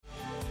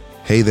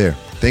Hey there.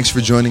 Thanks for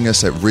joining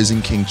us at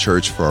Risen King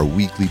Church for our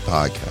weekly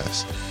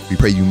podcast. We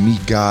pray you meet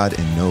God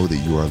and know that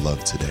you are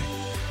loved today.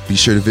 Be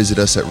sure to visit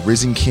us at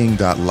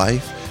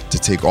risenking.life to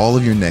take all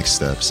of your next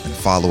steps and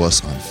follow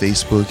us on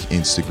Facebook,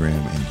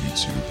 Instagram, and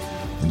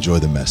YouTube. Enjoy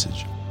the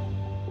message.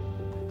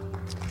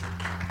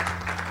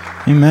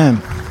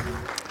 Amen.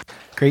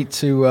 Great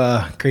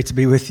to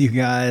be with you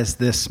guys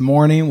this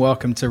morning.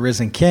 Welcome to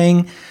Risen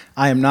King.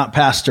 I am not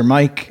Pastor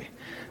Mike.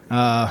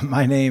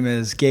 My name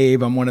is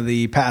Gabe. I'm one of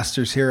the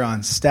pastors here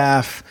on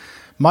staff.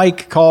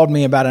 Mike called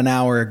me about an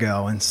hour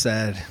ago and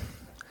said,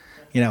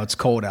 it's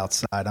cold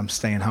outside. I'm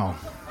staying home.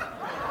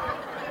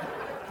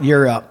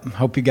 You're up.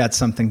 Hope you got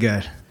something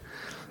good.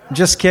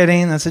 Just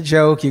kidding. That's a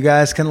joke. You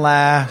guys can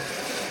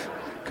laugh.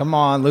 Come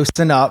on,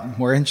 loosen up.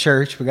 We're in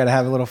church. We got to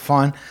have a little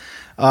fun.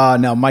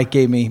 No, Mike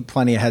gave me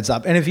plenty of heads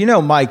up. And if you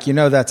know Mike, you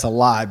know that's a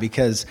lie,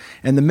 because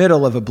in the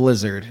middle of a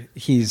blizzard,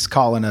 he's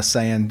calling us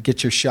saying,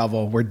 get your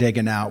shovel, we're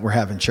digging out, we're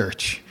having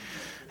church.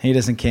 He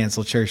doesn't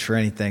cancel church for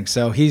anything.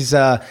 So he's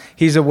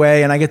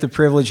away, and I get the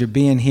privilege of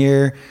being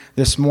here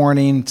this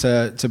morning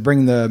to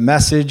bring the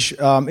message.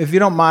 If you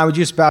don't mind, would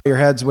you just bow your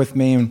heads with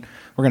me, and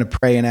we're going to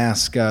pray and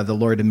ask the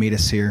Lord to meet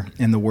us here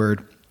in the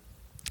Word.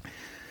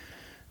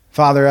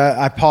 Father,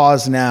 I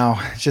pause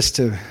now just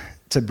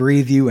to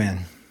breathe you in.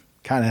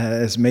 Kind of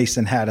as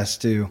Mason had us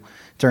do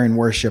during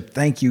worship.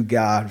 Thank you,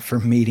 God, for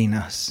meeting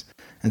us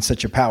in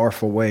such a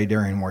powerful way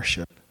during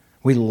worship.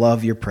 We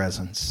love your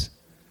presence.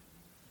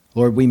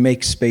 Lord, we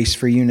make space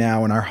for you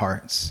now in our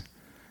hearts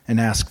and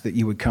ask that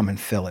you would come and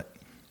fill it.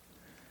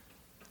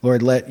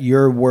 Lord, let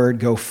your word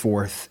go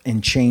forth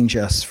and change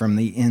us from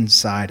the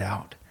inside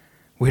out.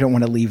 We don't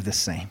want to leave the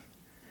same.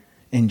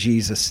 In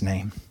Jesus'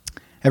 name.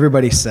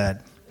 Everybody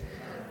said,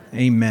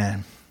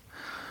 Amen.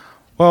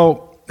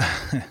 Well,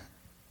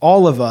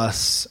 all of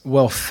us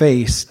will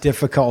face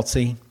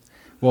difficulty,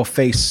 will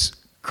face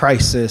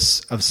crisis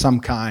of some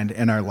kind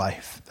in our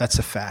life. That's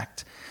a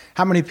fact.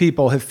 How many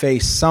people have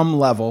faced some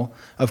level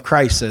of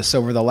crisis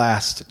over the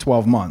last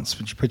 12 months?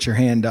 Would you put your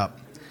hand up?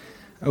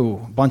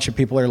 Oh, a bunch of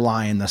people are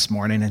lying this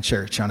morning in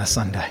church on a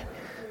Sunday.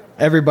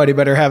 Everybody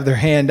better have their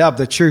hand up.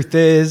 The truth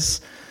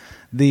is,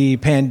 the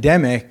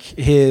pandemic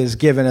has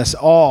given us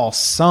all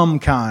some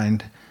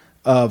kind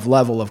of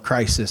level of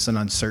crisis and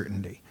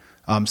uncertainty.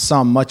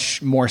 Some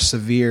much more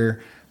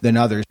severe than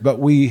others. But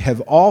we have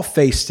all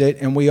faced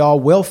it, and we all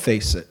will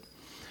face it.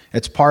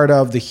 It's part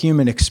of the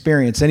human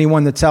experience.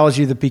 Anyone that tells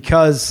you that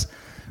because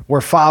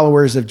we're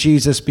followers of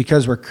Jesus,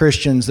 because we're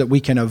Christians, that we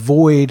can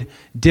avoid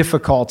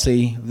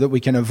difficulty, that we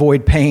can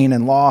avoid pain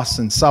and loss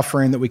and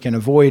suffering, that we can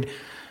avoid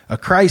a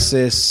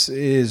crisis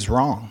is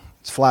wrong.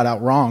 It's flat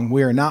out wrong.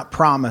 We are not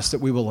promised that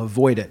we will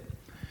avoid it.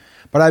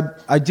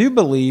 But I do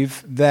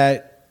believe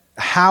that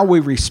how we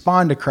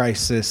respond to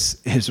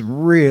crisis is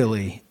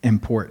really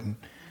important.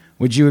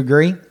 Would you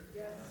agree?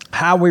 Yes.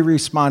 How we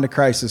respond to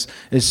crisis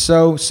is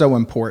so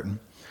important.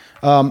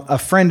 A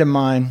friend of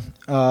mine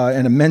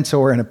and a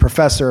mentor and a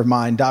professor of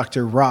mine,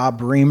 Dr.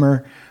 Rob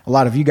Reamer, a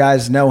lot of you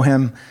guys know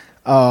him,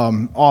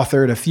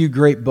 authored a few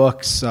great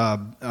books,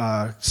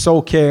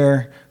 Soul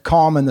Care,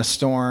 Calm in the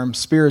Storm,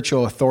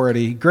 Spiritual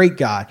Authority, great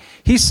guy.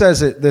 He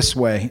says it this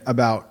way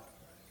about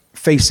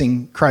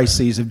facing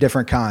crises of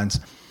different kinds.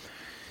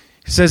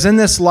 He says, in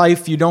this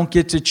life, you don't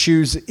get to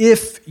choose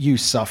if you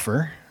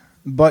suffer,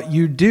 but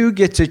you do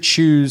get to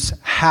choose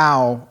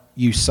how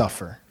you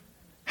suffer,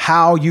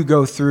 how you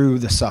go through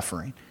the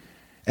suffering.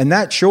 And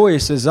that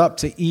choice is up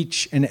to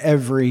each and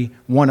every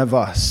one of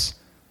us.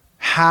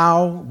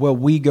 How will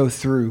we go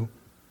through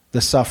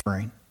the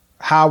suffering?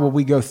 How will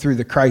we go through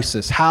the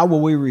crisis? How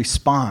will we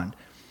respond?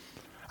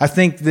 I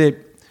think that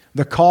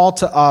the call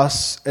to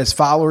us as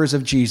followers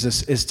of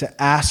Jesus is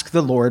to ask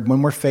the Lord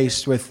when we're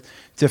faced with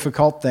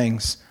difficult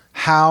things,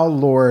 how,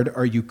 Lord,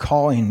 are you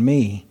calling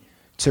me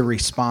to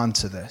respond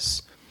to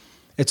this?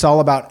 It's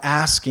all about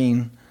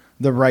asking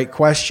the right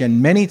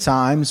question. Many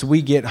times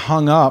we get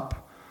hung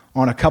up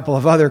on a couple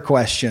of other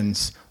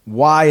questions.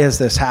 Why is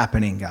this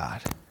happening,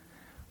 God?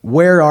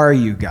 Where are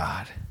you,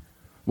 God?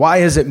 Why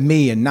is it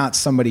me and not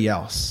somebody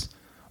else?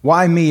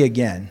 Why me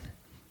again?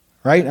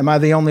 Right? Am I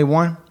the only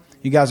one?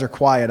 You guys are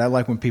quiet. I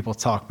like when people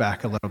talk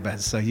back a little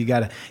bit. So you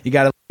gotta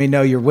let me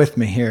know you're with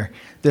me here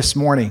this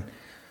morning.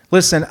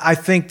 Listen, I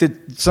think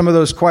that some of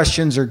those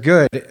questions are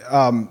good.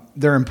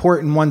 They're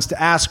important ones to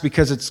ask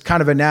because it's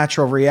kind of a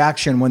natural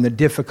reaction when the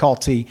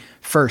difficulty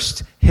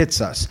first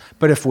hits us.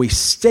 But if we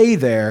stay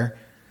there,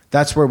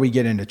 that's where we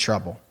get into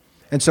trouble.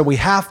 And so we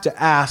have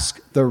to ask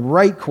the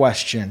right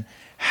question.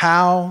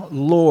 How,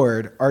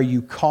 Lord, are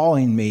you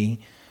calling me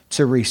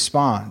to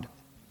respond?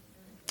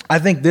 I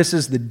think this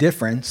is the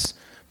difference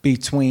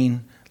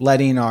between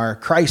letting our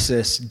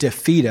crisis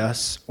defeat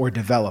us or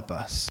develop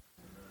us.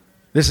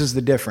 This is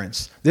the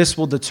difference. This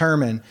will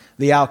determine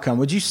the outcome.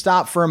 Would you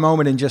stop for a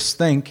moment and just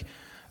think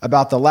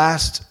about the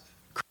last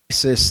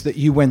crisis that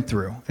you went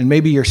through? And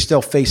maybe you're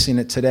still facing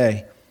it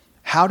today.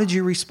 How did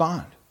you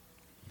respond?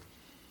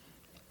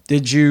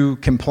 Did you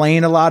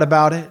complain a lot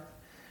about it?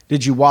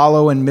 Did you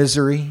wallow in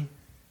misery?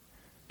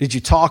 Did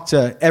you talk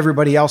to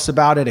everybody else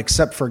about it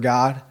except for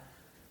God?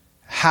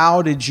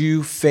 How did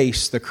you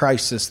face the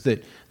crisis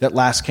that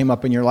last came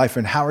up in your life,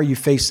 and how are you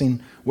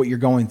facing what you're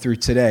going through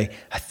today?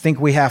 I think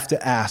we have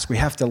to ask. We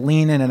have to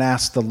lean in and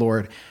ask the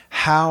Lord,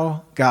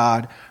 how,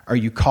 God, are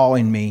you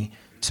calling me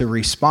to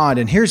respond?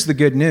 And here's the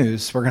good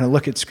news. We're going to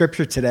look at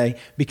Scripture today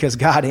because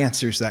God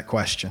answers that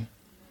question.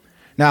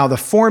 Now, the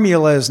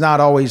formula is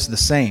not always the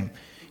same.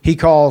 He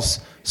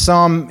calls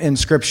some in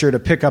Scripture to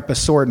pick up a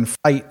sword and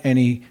fight, and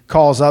he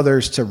calls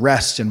others to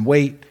rest and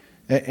wait.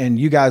 And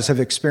you guys have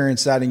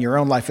experienced that in your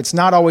own life. It's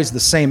not always the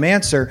same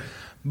answer,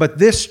 but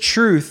this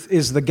truth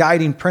is the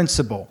guiding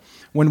principle.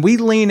 When we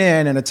lean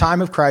in a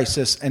time of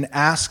crisis and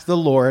ask the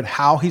Lord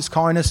how he's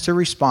calling us to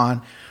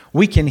respond,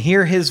 we can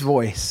hear his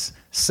voice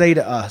say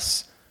to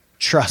us,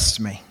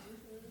 trust me.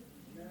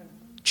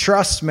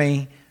 Trust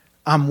me,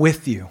 I'm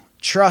with you.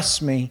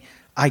 Trust me,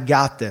 I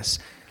got this.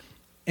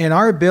 And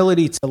our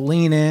ability to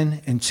lean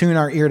in and tune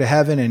our ear to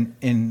heaven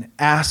and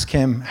ask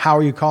him, how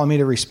are you calling me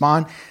to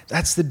respond?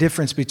 That's the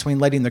difference between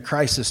letting the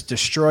crisis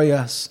destroy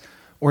us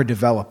or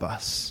develop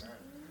us.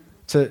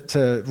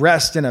 To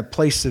rest in a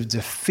place of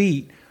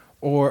defeat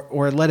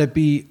or let it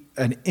be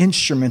an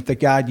instrument that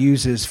God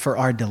uses for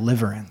our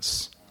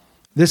deliverance.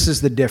 This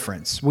is the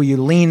difference. Will you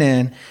lean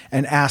in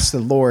and ask the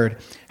Lord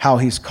how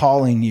he's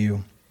calling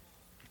you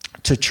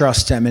to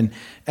trust him? And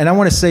I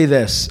want to say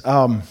this.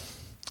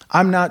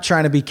 I'm not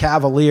trying to be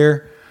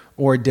cavalier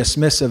or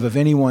dismissive of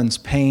anyone's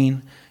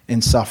pain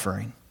and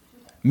suffering.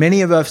 Many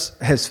of us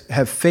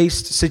have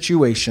faced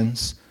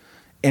situations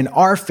and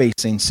are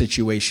facing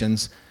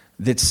situations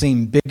that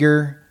seem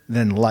bigger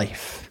than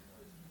life.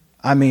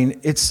 I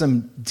mean, it's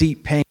some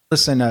deep pain.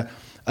 Listen,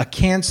 a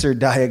cancer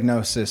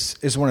diagnosis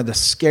is one of the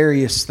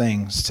scariest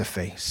things to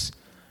face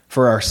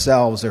for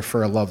ourselves or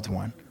for a loved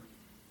one.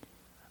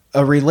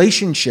 A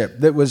relationship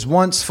that was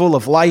once full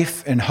of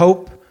life and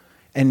hope,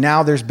 and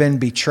now there's been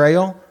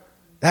betrayal,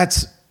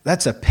 that's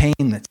a pain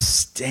that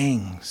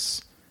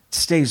stings. It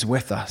stays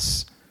with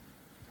us.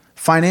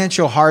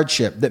 Financial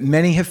hardship that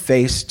many have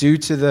faced due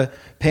to the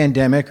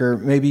pandemic or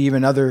maybe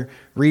even other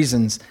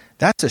reasons,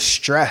 that's a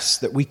stress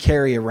that we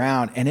carry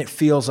around, and it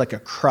feels like a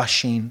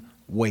crushing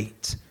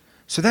weight.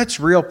 So that's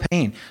real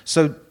pain.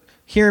 So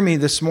hear me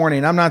this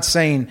morning. I'm not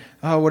saying,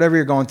 oh, whatever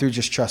you're going through,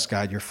 just trust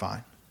God, you're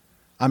fine.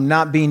 I'm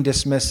not being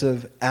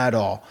dismissive at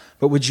all.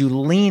 But would you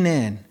lean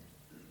in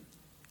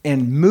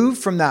and move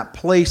from that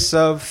place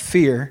of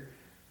fear,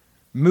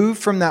 move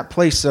from that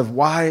place of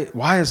why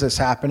is this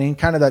happening,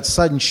 kind of that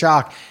sudden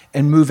shock,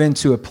 and move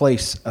into a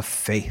place of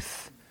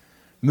faith.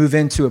 Move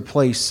into a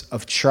place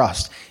of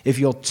trust. If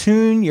you'll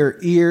tune your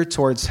ear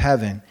towards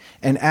heaven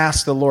and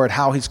ask the Lord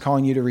how he's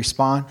calling you to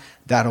respond,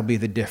 that'll be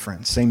the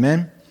difference.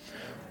 Amen?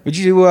 Would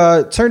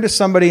you turn to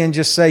somebody and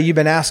just say, you've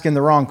been asking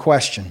the wrong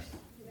question.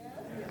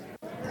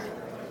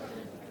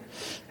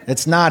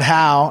 It's not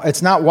how,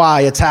 it's not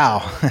why, it's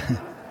how.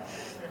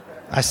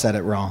 I said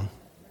it wrong.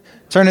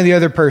 Turn to the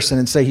other person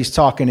and say, he's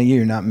talking to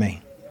you, not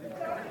me.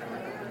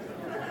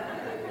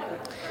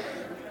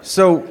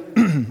 So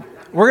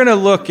we're going to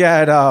look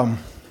at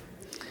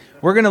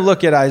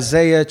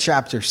Isaiah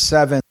chapter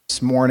 7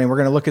 this morning. We're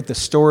going to look at the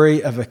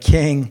story of a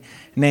king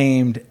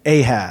named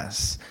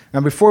Ahaz.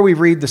 Now, before we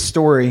read the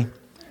story,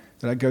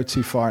 did I go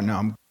too far?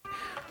 No.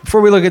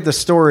 Before we look at the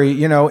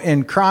story,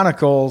 in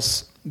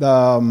Chronicles,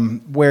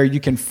 where you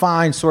can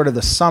find sort of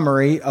the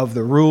summary of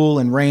the rule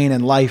and reign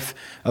and life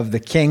of the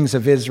kings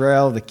of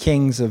Israel, the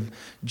kings of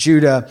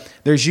Judah,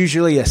 there's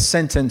usually a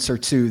sentence or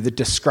two that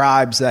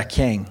describes that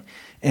king.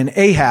 And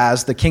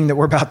Ahaz, the king that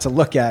we're about to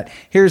look at,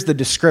 here's the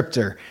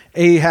descriptor.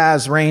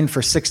 Ahaz reigned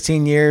for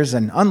 16 years,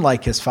 and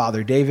unlike his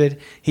father David,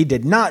 he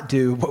did not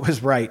do what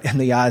was right in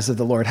the eyes of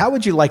the Lord. How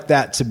would you like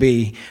that to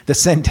be the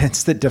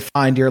sentence that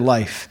defined your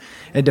life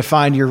and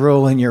defined your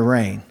rule and your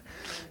reign?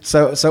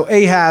 So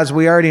Ahaz,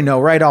 we already know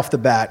right off the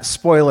bat,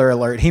 spoiler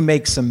alert, he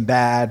makes some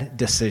bad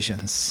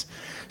decisions.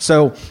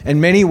 So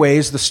in many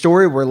ways, the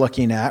story we're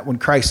looking at when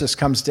crisis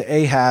comes to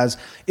Ahaz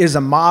is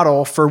a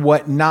model for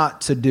what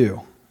not to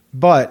do.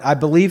 But I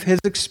believe his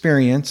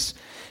experience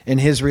and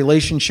his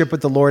relationship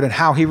with the Lord and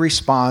how he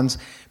responds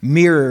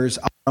mirrors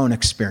our own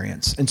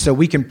experience. And so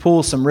we can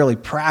pull some really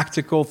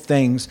practical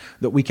things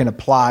that we can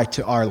apply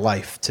to our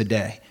life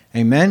today.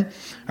 Amen?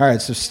 All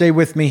right, so stay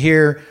with me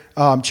here.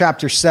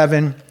 Chapter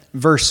 7,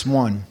 verse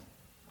 1.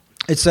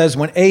 It says,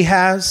 when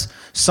Ahaz,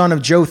 son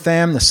of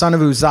Jotham, the son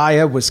of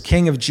Uzziah, was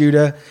king of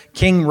Judah,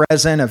 King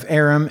Rezin of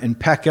Aram, and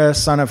Pekah,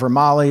 son of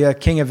Remaliah,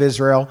 king of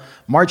Israel,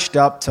 marched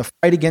up to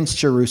fight against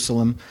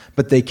Jerusalem,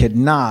 but they could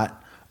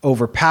not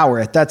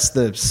overpower it. That's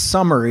the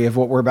summary of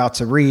what we're about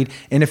to read.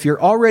 And if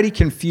you're already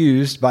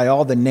confused by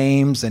all the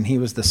names, and he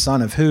was the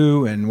son of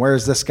who, and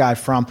where's this guy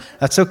from,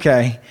 that's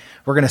okay.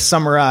 We're going to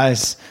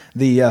summarize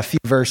the few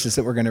verses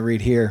that we're going to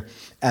read here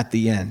at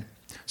the end.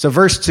 So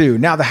verse 2,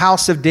 now the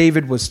house of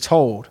David was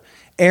told,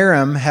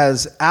 Aram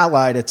has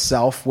allied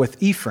itself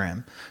with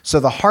Ephraim. So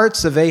the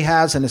hearts of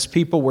Ahaz and his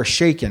people were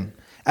shaken,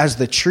 as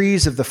the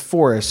trees of the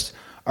forest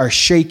are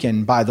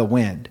shaken by the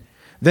wind.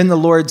 Then the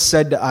Lord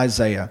said to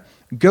Isaiah,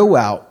 go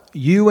out,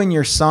 you and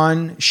your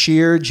son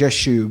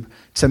Shear-Jashub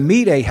to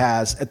meet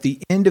Ahaz at the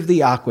end of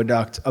the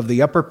aqueduct of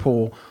the upper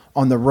pool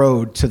on the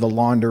road to the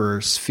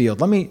launderer's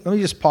field. Let me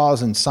just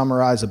pause and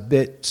summarize a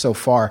bit so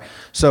far.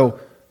 So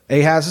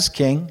Ahaz is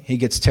king. He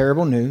gets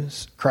terrible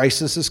news.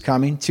 Crisis is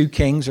coming. 2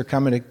 kings are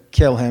coming to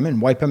kill him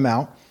and wipe him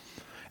out.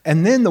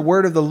 And then the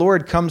word of the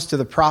Lord comes to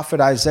the prophet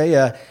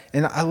Isaiah,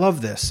 and I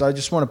love this, so I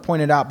just want to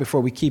point it out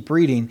before we keep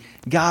reading.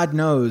 God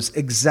knows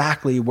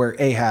exactly where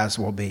Ahaz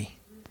will be.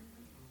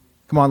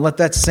 Come on, let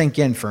that sink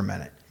in for a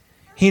minute.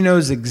 He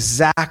knows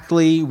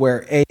exactly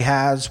where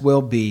Ahaz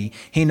will be.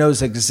 He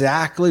knows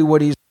exactly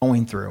what he's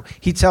going through.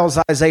 He tells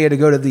Isaiah to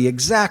go to the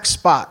exact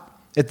spot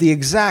at the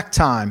exact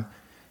time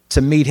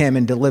to meet him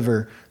and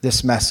deliver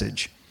this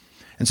message.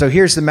 And so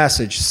here's the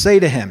message.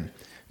 Say to him,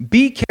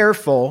 be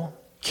careful,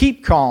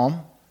 keep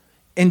calm,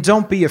 and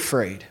don't be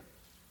afraid.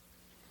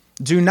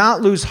 Do not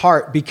lose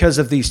heart because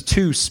of these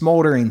 2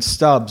 smoldering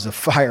stubs of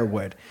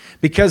firewood,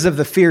 because of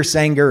the fierce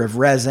anger of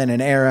Rezin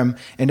and Aram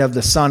and of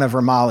the son of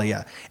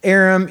Remaliah.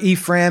 Aram,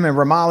 Ephraim, and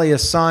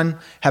Remaliah's son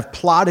have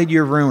plotted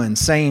your ruin,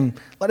 saying,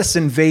 let us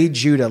invade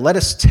Judah, let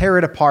us tear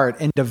it apart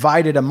and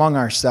divide it among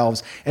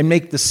ourselves and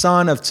make the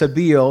son of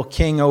Tabeel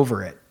king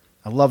over it.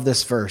 I love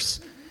this verse.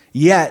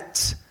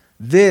 Yet,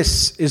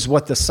 this is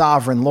what the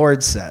sovereign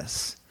Lord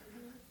says.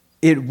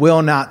 It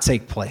will not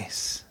take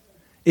place.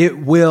 It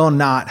will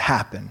not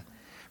happen.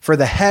 For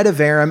the head of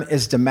Aram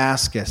is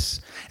Damascus,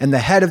 and the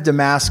head of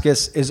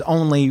Damascus is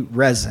only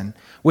Rezin.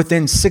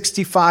 Within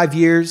 65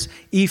 years,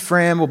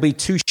 Ephraim will be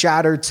too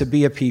shattered to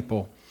be a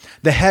people.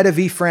 The head of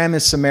Ephraim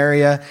is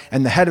Samaria,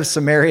 and the head of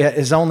Samaria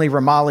is only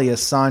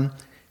Remaliah's son.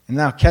 And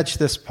now catch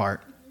this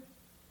part.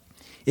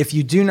 If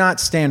you do not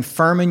stand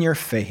firm in your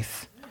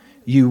faith,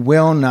 you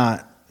will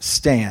not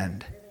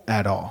stand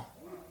at all.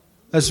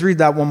 Let's read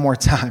that one more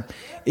time.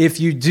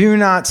 If you do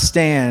not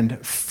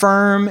stand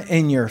firm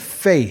in your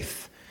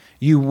faith,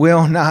 you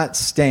will not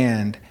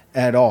stand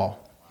at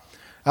all.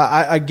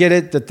 I get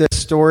it that this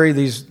story,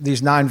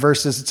 these 9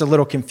 verses, it's a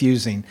little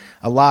confusing.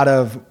 A lot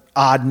of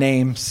odd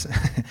names.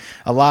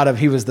 A lot of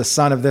he was the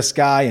son of this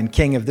guy and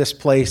king of this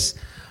place.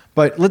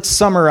 But let's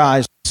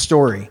summarize the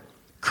story.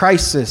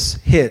 Crisis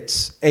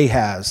hits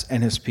Ahaz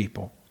and his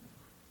people.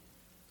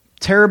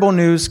 Terrible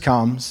news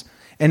comes.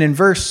 And in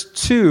verse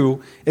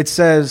 2, it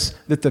says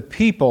that the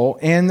people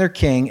and their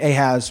king,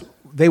 Ahaz,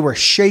 they were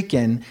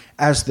shaken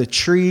as the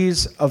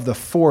trees of the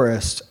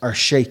forest are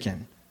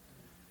shaken.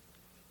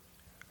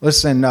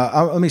 Listen,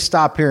 let me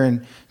stop here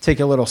and take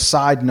a little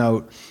side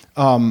note.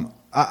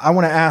 I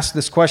want to ask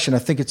this question. I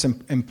think it's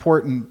an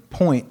important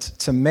point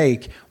to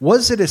make.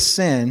 Was it a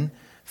sin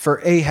for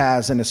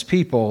Ahaz and his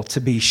people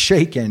to be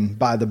shaken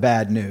by the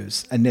bad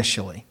news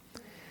initially?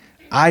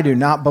 I do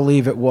not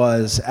believe it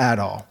was at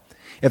all.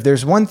 If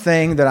there's one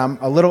thing that I'm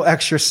a little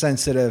extra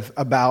sensitive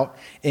about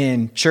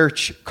in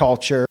church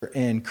culture,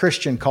 in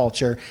Christian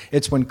culture,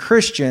 it's when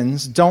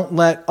Christians don't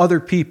let other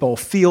people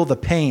feel the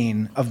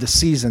pain of the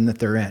season that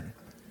they're in.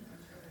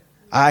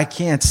 I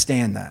can't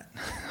stand that.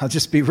 I'll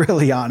just be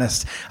really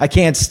honest. I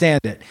can't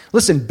stand it.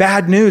 Listen,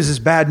 bad news is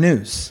bad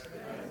news.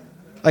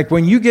 Like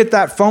when you get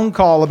that phone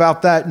call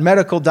about that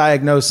medical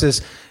diagnosis,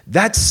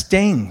 that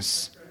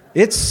stings.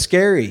 It's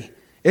scary.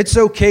 It's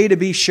okay to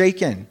be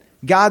shaken.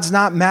 God's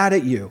not mad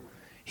at you.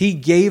 He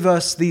gave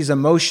us these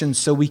emotions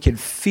so we could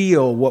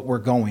feel what we're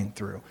going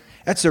through.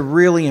 That's a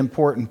really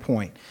important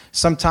point.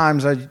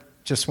 Sometimes I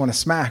just want to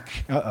smack.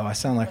 Uh-oh, I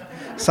sound like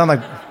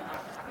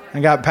I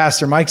got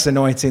Pastor Mike's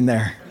anointing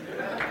there.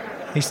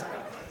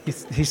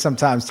 He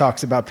sometimes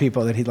talks about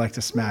people that he'd like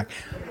to smack.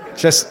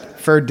 Just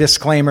for a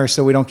disclaimer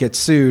so we don't get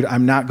sued,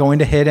 I'm not going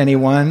to hit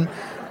anyone.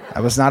 I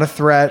was not a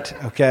threat,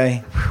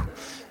 okay?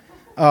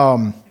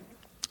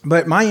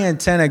 But my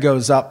antenna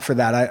goes up for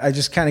that. I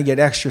just kind of get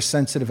extra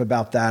sensitive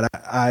about that.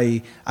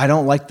 I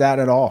don't like that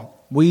at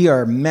all. We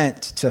are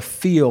meant to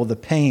feel the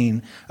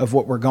pain of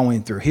what we're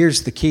going through.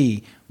 Here's the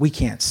key. We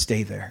can't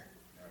stay there.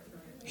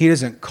 He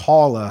doesn't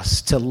call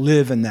us to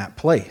live in that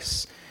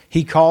place.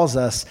 He calls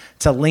us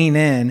to lean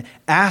in,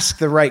 ask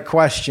the right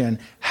question.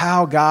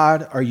 How,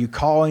 God, are you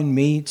calling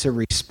me to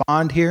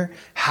respond here?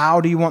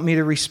 How do you want me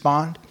to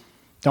respond?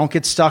 Don't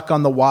get stuck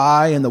on the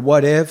why and the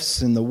what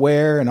ifs and the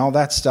where and all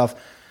that stuff.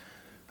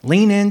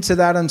 Lean into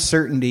that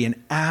uncertainty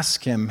and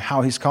ask him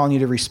how he's calling you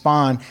to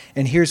respond.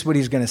 And here's what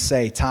he's going to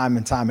say time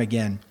and time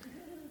again.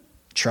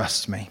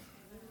 Trust me.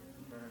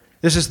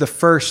 This is the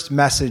first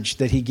message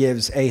that he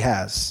gives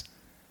Ahaz.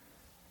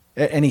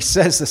 And he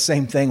says the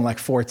same thing like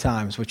 4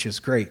 times, which is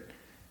great.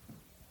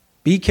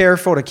 Be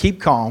careful to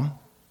keep calm.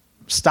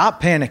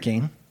 Stop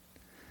panicking.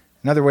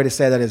 Another way to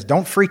say that is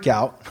don't freak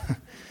out.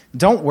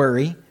 Don't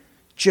worry.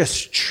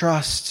 Just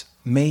trust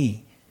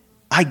me.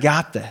 I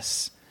got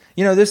this.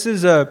 You know, this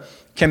is a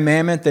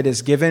commandment that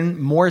is given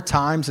more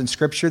times in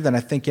Scripture than I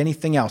think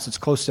anything else. It's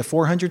close to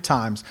 400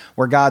 times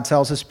where God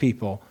tells his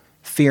people,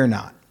 fear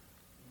not.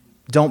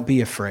 Don't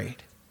be afraid.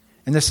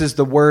 And this is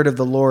the word of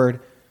the Lord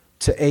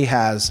to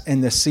Ahaz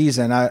in this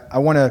season. I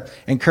want to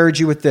encourage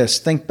you with this.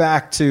 Think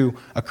back to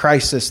a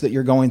crisis that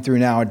you're going through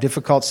now, a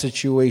difficult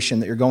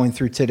situation that you're going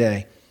through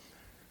today.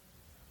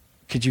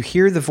 could you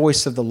hear the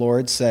voice of the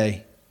Lord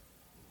say,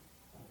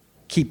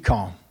 keep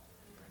calm.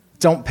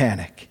 Don't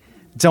panic.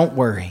 Don't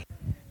worry.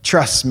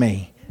 Trust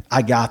me.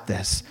 I got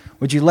this.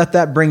 Would you let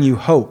that bring you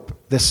hope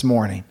this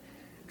morning?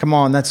 Come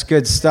on, that's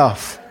good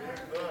stuff.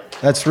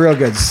 That's real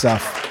good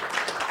stuff.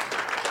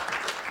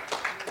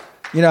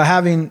 You know,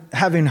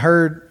 having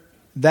heard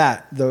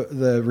that,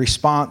 the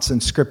response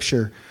in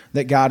Scripture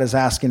that God is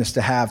asking us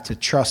to have to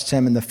trust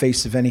him in the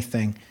face of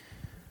anything,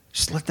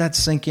 just let that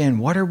sink in.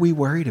 What are we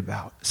worried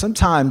about?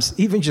 Sometimes,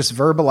 even just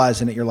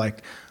verbalizing it, you're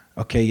like,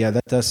 okay, yeah,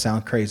 that does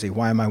sound crazy.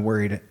 Why am I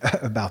worried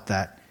about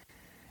that?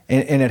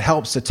 And it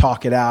helps to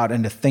talk it out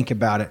and to think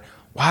about it.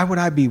 Why would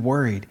I be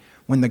worried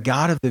when the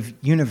God of the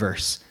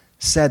universe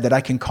said that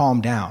I can calm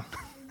down?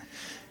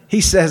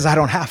 He says I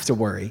don't have to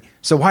worry.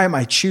 So why am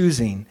I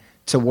choosing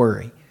to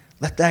worry?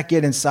 Let that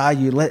get inside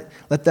you. Let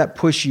that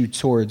push you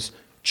towards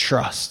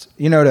trust.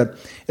 You know, to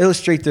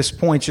illustrate this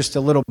point just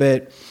a little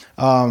bit,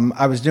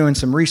 I was doing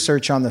some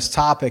research on this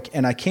topic,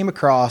 and I came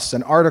across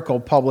an article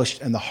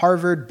published in the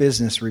Harvard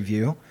Business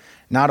Review.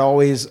 Not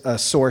always a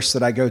source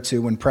that I go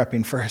to when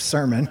prepping for a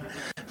sermon,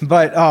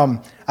 but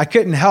I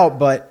couldn't help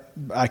but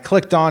I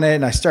clicked on it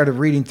and I started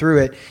reading through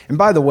it. And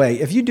by the way,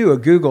 if you do a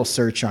Google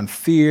search on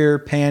fear,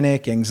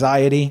 panic,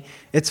 anxiety,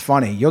 it's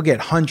funny. You'll get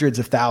hundreds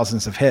of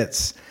thousands of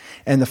hits.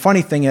 And the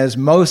funny thing is,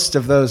 most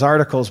of those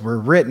articles were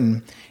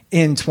written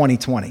in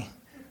 2020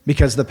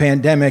 because the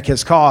pandemic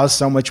has caused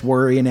so much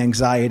worry and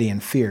anxiety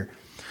and fear.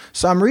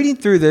 So I'm reading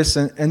through this,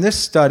 and this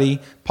study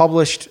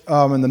published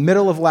in the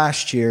middle of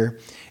last year,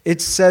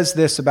 it says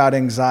this about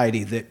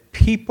anxiety, that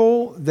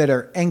people that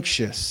are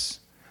anxious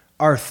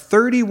are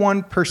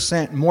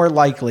 31% more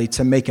likely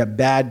to make a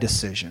bad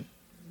decision.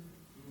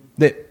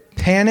 That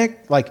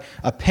panic, like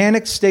a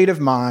panicked state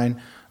of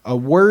mind, a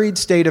worried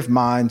state of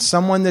mind,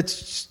 someone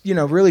that's,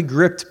 really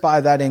gripped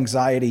by that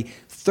anxiety,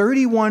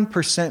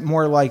 31%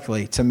 more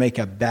likely to make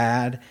a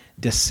bad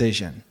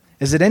decision.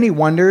 Is it any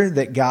wonder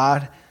that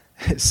God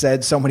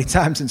said so many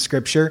times in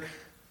Scripture,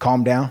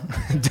 calm down,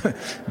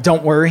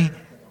 don't worry,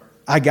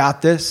 I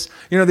got this?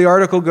 The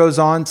article goes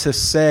on to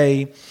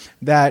say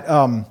that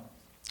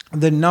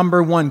the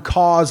number one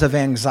cause of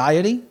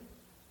anxiety,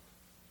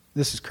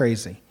 this is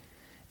crazy,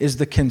 is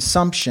the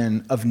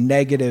consumption of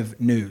negative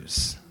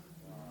news.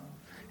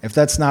 If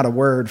that's not a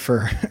word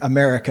for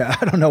America,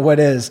 I don't know what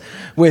is,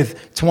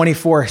 with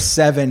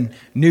 24/7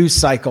 news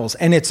cycles,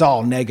 and it's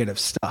all negative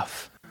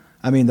stuff.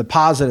 I mean, the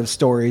positive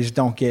stories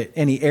don't get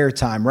any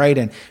airtime, right?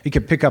 And you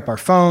could pick up our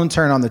phone,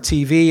 turn on the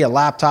TV, a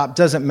laptop,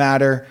 doesn't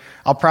matter.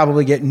 I'll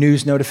probably get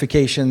news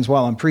notifications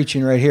while I'm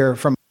preaching right here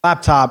from a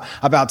laptop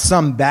about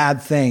some bad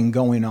thing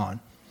going on.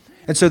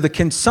 And so the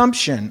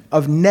consumption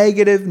of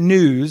negative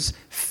news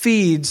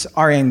feeds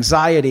our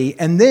anxiety,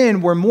 and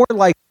then we're more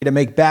likely to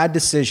make bad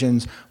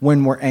decisions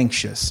when we're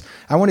anxious.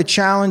 I want to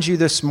challenge you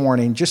this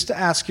morning just to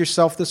ask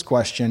yourself this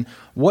question: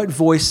 what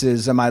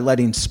voices am I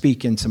letting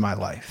speak into my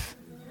life?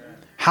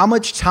 How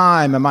much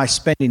time am I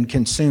spending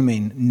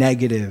consuming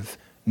negative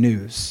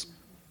news?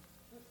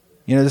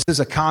 This is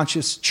a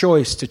conscious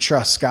choice to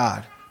trust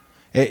God.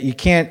 You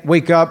can't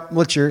wake up,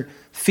 let your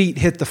feet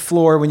hit the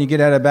floor when you get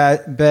out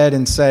of bed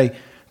and say,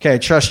 okay, I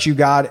trust you,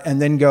 God,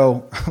 and then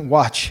go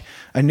watch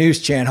a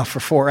news channel for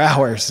 4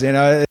 hours.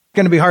 It's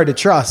going to be hard to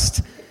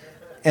trust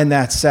in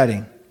that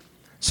setting.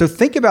 So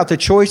think about the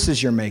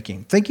choices you're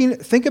making.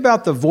 Think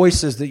about the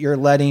voices that you're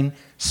letting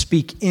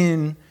speak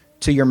into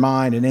your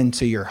mind and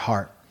into your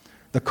heart.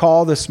 The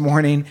call this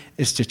morning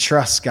is to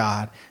trust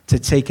God, to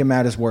take him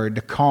at his word,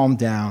 to calm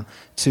down,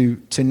 to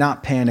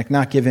not panic,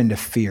 not give in to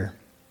fear.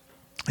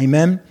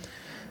 Amen?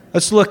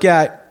 Let's look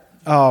at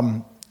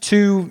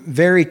two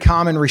very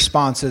common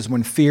responses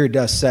when fear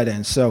does set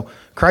in. So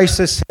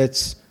crisis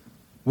hits,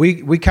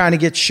 we kind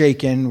of get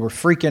shaken, we're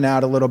freaking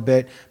out a little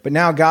bit, but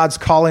now God's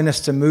calling us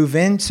to move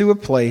into a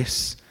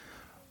place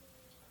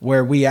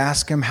where we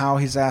ask him how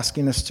he's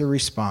asking us to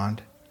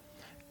respond,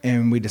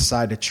 and we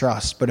decide to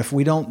trust. But if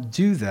we don't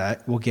do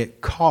that, we'll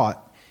get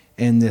caught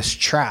in this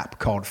trap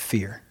called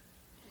fear.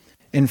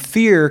 And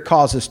fear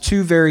causes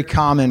two very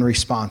common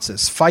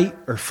responses: fight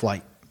or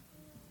flight.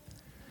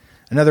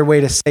 Another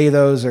way to say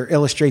those or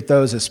illustrate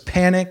those is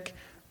panic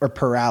or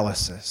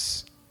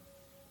paralysis.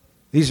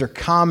 These are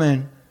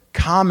common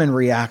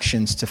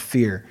reactions to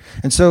fear.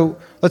 And so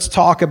let's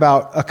talk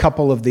about a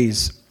couple of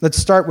these. Let's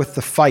start with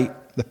the fight,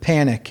 the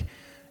panic.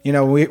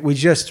 We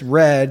just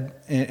read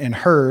and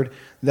heard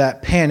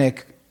that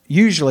panic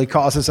usually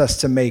causes us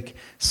to make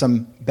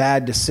some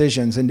bad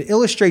decisions. And to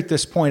illustrate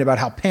this point about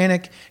how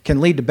panic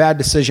can lead to bad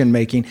decision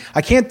making,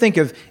 I can't think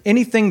of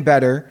anything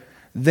better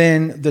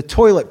than the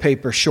toilet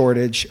paper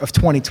shortage of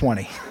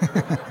 2020.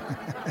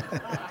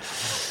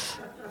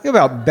 Think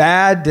about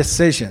bad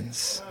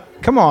decisions.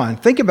 Come on,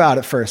 think about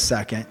it for a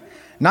second.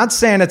 Not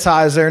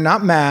sanitizer,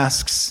 not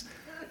masks,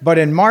 but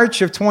in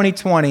March of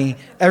 2020,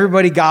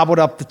 everybody gobbled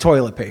up the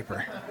toilet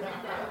paper.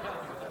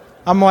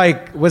 I'm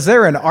like, was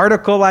there an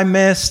article I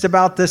missed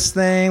about this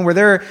thing? Were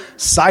there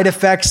side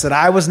effects that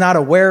I was not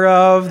aware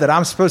of that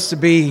I'm supposed to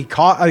be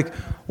caught? Like,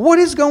 what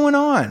is going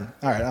on?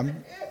 All right,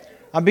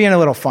 I'm being a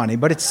little funny,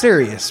 but it's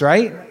serious,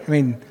 right? I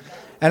mean,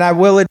 and I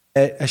will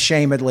admit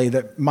ashamedly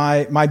that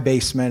my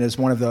basement is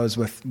one of those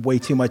with way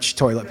too much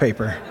toilet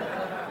paper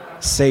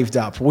saved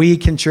up. We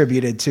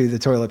contributed to the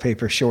toilet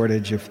paper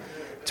shortage of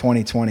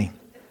 2020.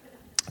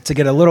 To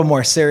get a little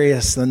more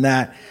serious than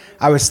that,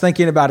 I was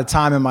thinking about a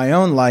time in my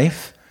own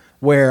life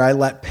where I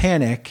let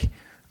panic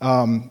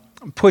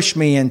push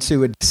me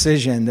into a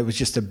decision that was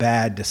just a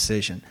bad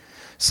decision.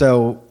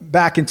 So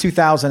back in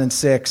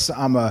 2006,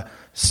 I'm a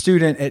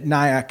student at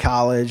Nyack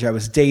College. I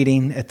was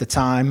dating at the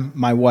time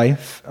my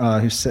wife,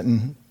 who's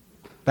sitting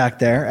back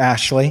there,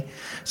 Ashley.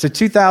 So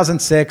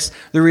 2006,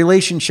 the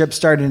relationship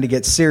started to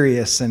get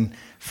serious, and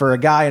for a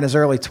guy in his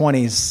early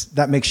 20s,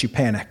 that makes you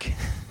panic.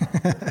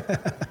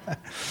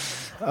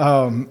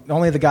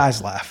 Only the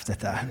guys laughed at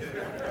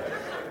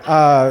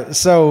that.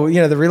 So,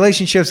 the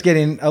relationship's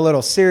getting a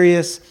little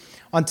serious.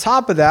 On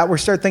top of that, we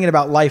start thinking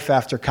about life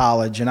after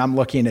college, and I'm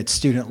looking at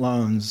student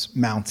loans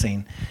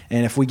mounting.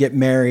 And if we get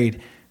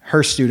married,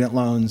 her student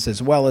loans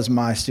as well as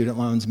my student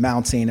loans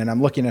mounting, and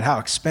I'm looking at how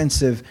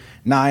expensive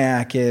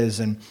Nyack is.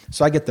 And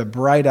so I get the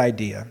bright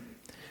idea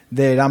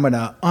that I'm going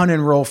to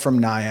unenroll from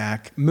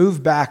Nyack,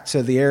 move back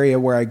to the area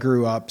where I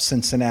grew up,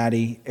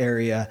 Cincinnati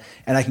area,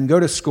 and I can go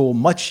to school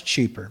much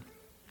cheaper.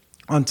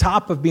 On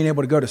top of being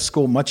able to go to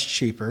school much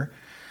cheaper,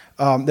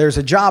 there's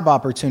a job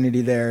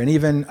opportunity there and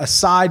even a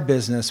side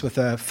business with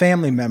a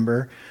family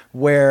member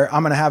where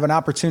I'm going to have an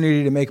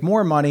opportunity to make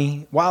more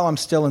money while I'm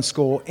still in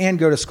school and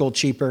go to school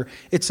cheaper.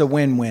 It's a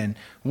win-win.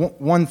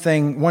 One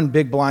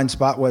big blind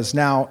spot was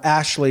now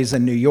Ashley's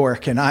in New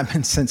York and I'm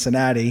in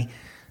Cincinnati.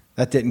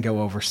 That didn't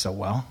go over so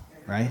well,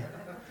 right?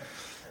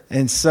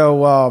 And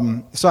so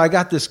I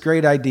got this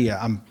great idea.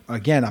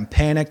 I'm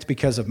panicked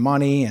because of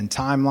money and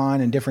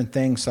timeline and different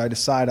things, so I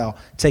decide I'll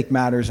take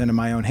matters into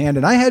my own hand.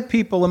 And I had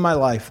people in my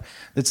life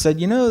that said,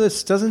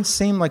 this doesn't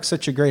seem like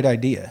such a great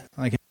idea.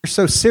 Like, if you're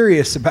so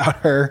serious about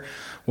her,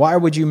 why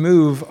would you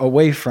move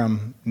away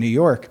from New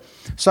York?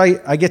 So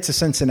I get to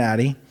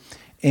Cincinnati,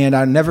 and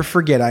I'll never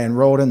forget, I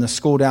enrolled in the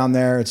school down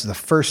there. It's the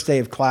first day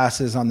of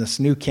classes on this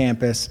new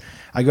campus.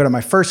 I go to my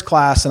first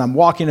class, and I'm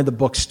walking to the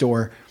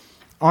bookstore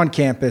on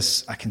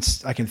campus. I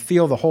can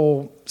feel the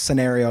whole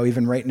scenario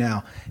even right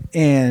now,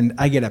 and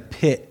I get a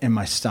pit in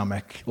my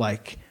stomach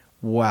like,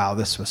 wow,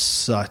 this was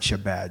such a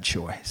bad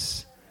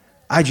choice.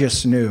 I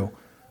just knew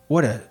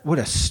what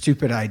a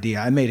stupid idea.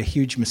 I made a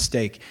huge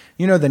mistake.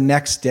 The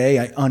next day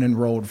I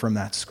unenrolled from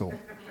that school.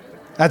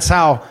 That's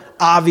how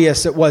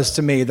obvious it was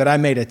to me that I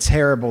made a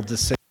terrible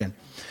decision.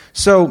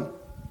 So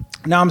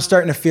now I'm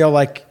starting to feel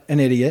like an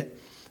idiot.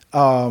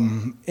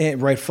 And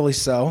rightfully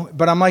so.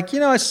 But I'm like,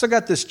 I still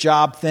got this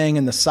job thing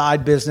in the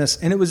side business,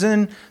 and it was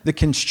in the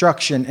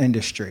construction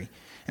industry.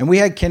 And we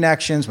had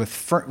connections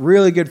with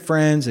really good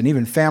friends and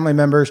even family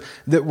members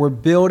that were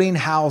building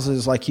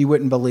houses like you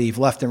wouldn't believe,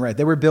 left and right.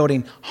 They were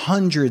building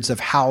hundreds of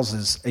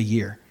houses a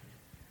year.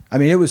 I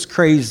mean, it was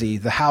crazy,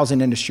 the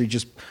housing industry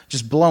just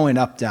blowing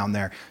up down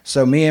there.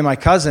 So me and my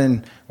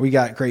cousin, we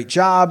got great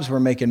jobs. We're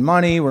making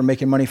money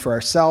for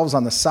ourselves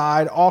on the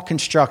side, all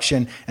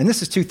construction. And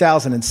this is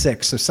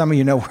 2006, so some of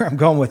you know where I'm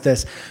going with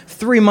this.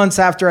 3 months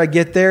after I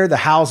get there, the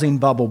housing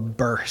bubble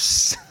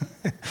bursts.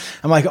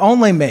 I'm like,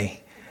 only me.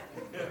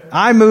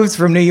 I moved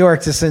from New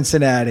York to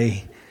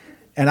Cincinnati,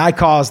 and I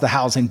caused the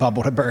housing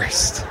bubble to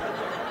burst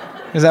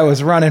because I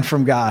was running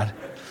from God.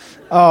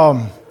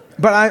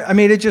 But I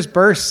mean, it just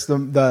burst.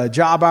 The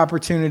job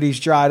opportunities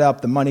dried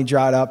up, the money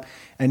dried up,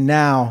 and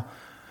now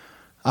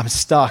I'm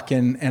stuck.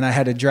 And I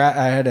had to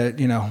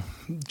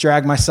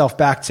drag myself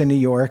back to New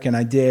York, and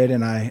I did.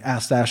 And I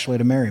asked Ashley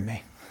to marry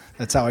me.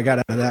 That's how I got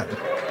out of that.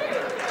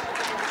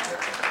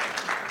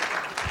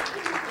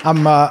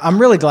 I'm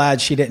really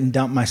glad she didn't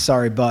dump my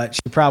sorry butt.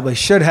 She probably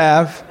should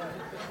have.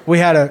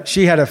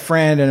 She had a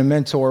friend and a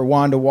mentor,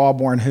 Wanda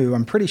Walborn, who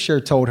I'm pretty sure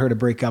told her to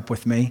break up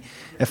with me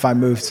if I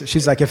moved.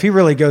 She's like, if he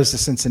really goes to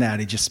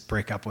Cincinnati, just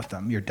break up with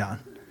him. You're done.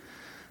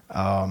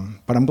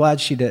 But I'm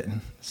glad she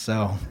didn't.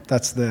 So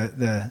that's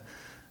the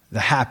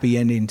happy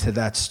ending to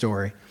that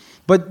story.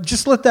 But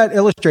just let that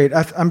illustrate.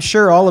 I'm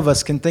sure all of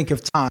us can think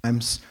of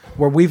times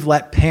where we've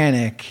let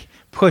panic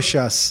push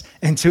us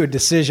into a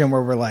decision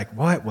where we're like,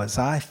 what was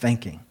I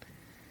thinking?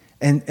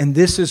 And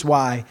this is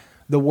why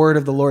the word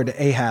of the Lord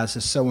to Ahaz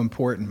is so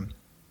important.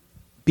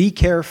 Be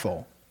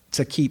careful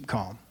to keep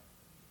calm.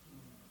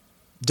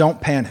 Don't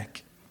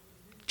panic.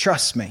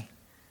 Trust me.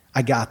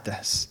 I got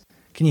this.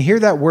 Can you hear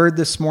that word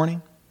this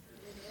morning?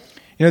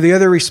 The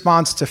other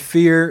response to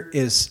fear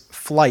is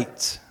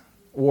flight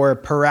or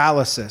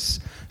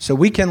paralysis. So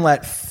we can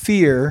let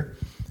fear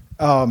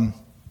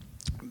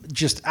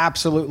just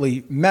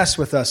absolutely mess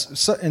with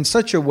us in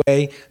such a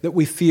way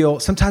that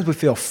sometimes we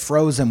feel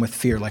frozen with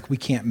fear, like we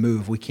can't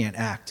move, we can't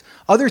act.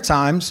 Other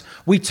times,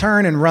 we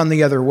turn and run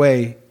the other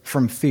way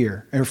from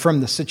fear and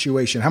from the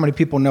situation. How many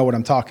people know what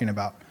I'm talking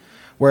about?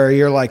 Where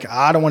you're like,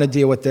 I don't want to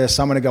deal with this.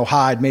 I'm going to go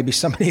hide. Maybe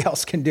somebody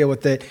else can deal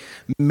with it.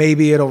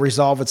 Maybe it'll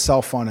resolve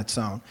itself on its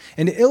own.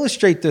 And to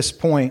illustrate this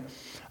point,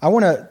 I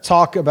want to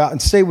talk about,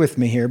 and stay with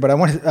me here, but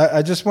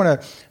I just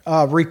want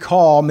to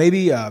recall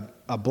maybe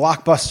a a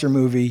blockbuster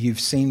movie you've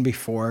seen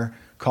before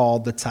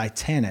called The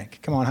Titanic.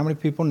 Come on, how many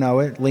people know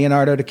it?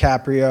 Leonardo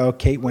DiCaprio,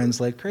 Kate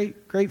Winslet,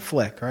 great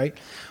flick, right?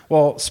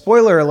 Well,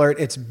 spoiler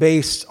alert, it's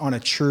based on a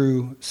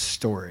true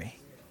story.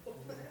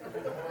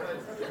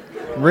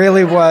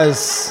 Really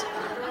was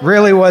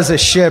a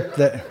ship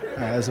that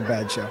was a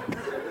bad joke.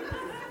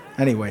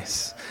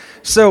 Anyways,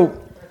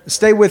 so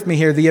stay with me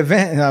here. The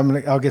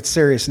event, I'll get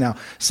serious now.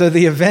 So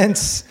the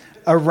events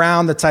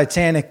around the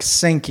Titanic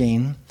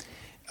sinking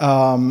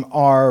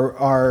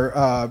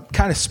are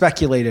kind of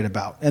speculated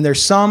about. And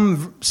there's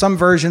some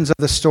versions of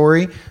the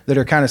story that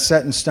are kind of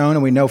set in stone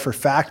and we know for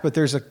fact, but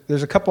there's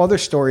a couple other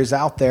stories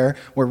out there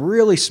where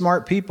really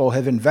smart people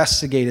have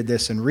investigated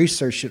this and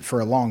researched it for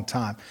a long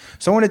time.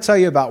 So I want to tell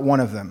you about one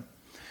of them.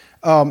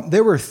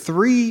 There were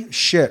 3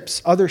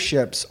 other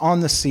ships on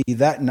the sea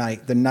that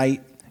night, the night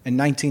in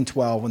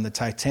 1912 when the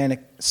Titanic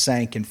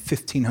sank and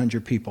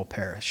 1,500 people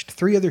perished.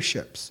 3 other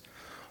ships.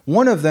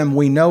 One of them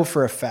we know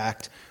for a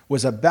fact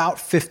was about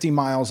 50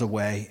 miles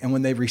away, and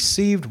when they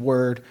received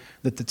word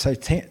that the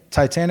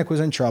Titanic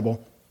was in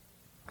trouble,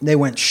 they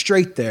went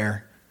straight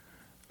there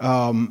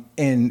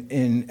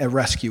in a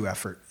rescue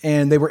effort.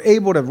 And they were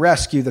able to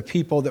rescue the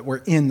people that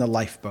were in the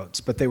lifeboats,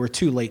 but they were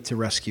too late to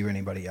rescue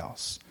anybody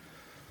else.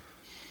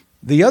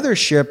 The other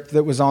ship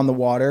that was on the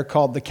water,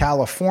 called the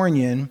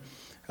Californian,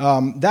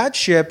 that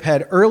ship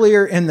had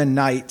earlier in the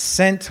night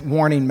sent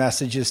warning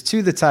messages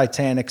to the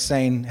Titanic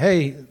saying,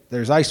 hey,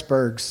 there's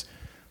icebergs,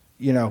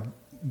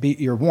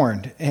 you're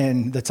warned.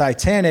 And the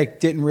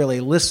Titanic didn't really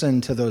listen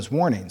to those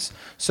warnings.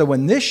 So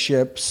when this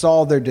ship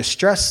saw their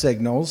distress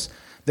signals,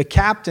 the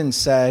captain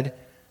said,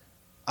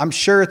 I'm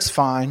sure it's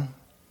fine.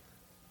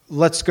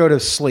 Let's go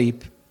to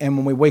sleep. And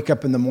when we wake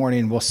up in the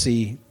morning, we'll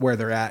see where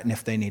they're at and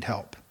if they need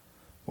help.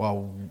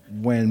 Well,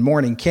 when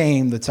morning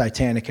came, the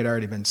Titanic had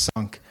already been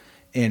sunk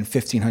and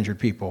 1,500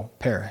 people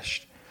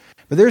perished.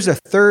 But there's a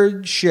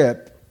third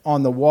ship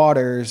on the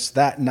waters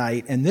that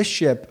night, and this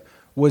ship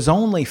was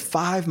only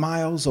 5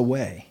 miles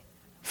away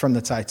from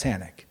the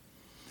Titanic.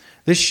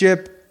 This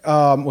ship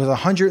was a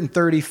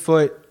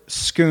 130-foot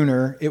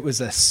schooner. It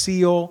was a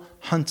seal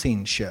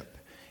hunting ship.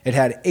 It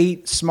had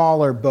 8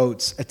 smaller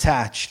boats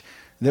attached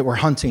that were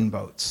hunting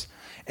boats.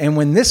 And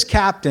when this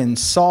captain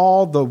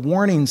saw the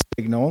warning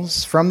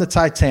signals from the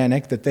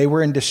Titanic that they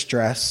were in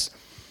distress,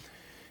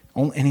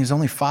 and he was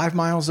only 5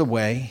 miles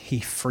away,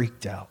 he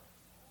freaked out.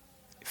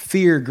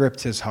 Fear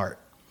gripped his heart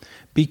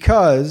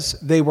because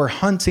they were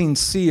hunting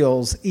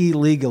seals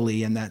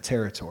illegally in that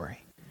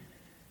territory.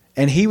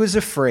 And he was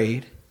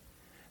afraid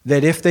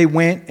that if they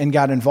went and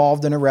got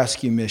involved in a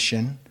rescue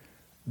mission,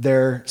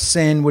 their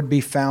sin would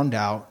be found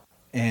out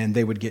and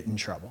they would get in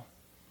trouble.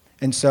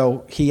 And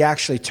so he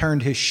actually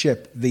turned his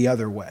ship the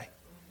other way.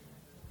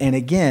 And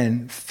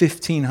again,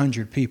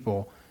 1,500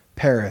 people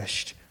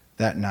perished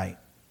that night.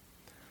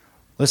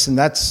 Listen,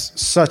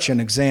 that's such an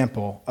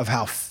example of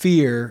how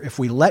fear, if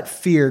we let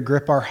fear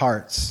grip our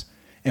hearts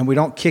and we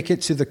don't kick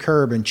it to the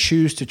curb and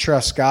choose to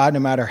trust God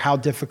no matter how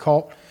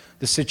difficult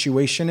the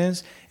situation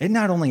is, it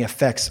not only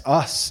affects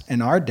us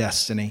and our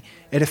destiny,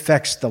 it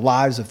affects the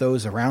lives of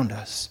those around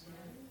us.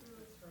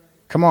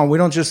 Come on, we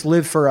don't just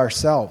live for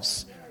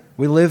ourselves.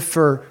 We live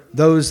for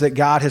those that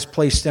God has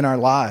placed in our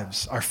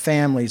lives, our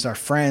families, our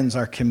friends,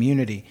 our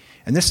community.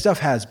 And this stuff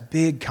has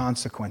big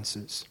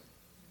consequences.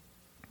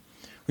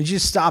 Would you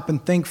just stop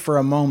and think for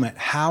a moment,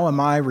 how am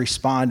I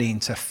responding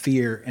to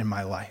fear in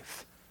my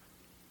life?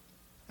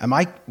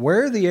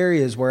 Where are the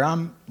areas where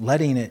I'm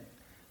letting it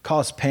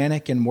cause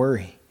panic and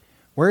worry?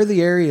 Where are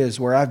the areas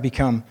where I've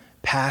become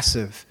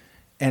passive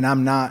and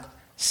I'm not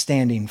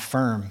standing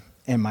firm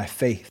in my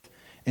faith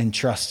and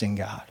trusting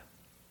God?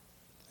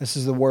 This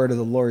is the word of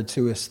the Lord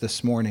to us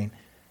this morning.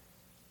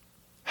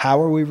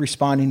 How are we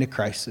responding to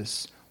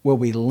crisis? Will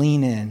we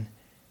lean in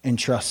and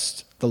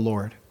trust the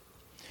Lord?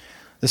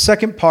 The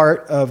second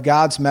part of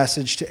God's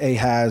message to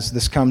Ahaz,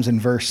 this comes in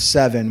verse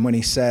 7 when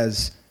he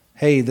says,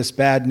 hey, this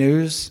bad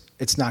news,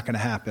 it's not going to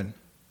happen.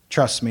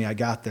 Trust me, I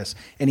got this.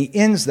 And he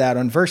ends that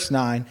on verse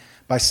 9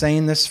 by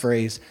saying this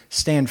phrase,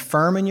 stand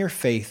firm in your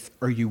faith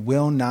or you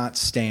will not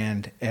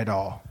stand at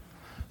all.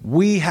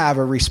 We have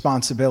a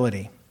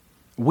responsibility.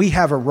 We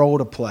have a role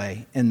to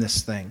play in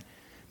this thing.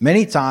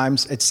 Many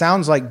times it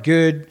sounds like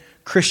good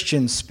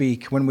Christian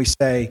speak when we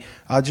say,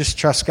 I'll just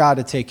trust God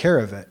to take care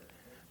of it.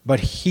 But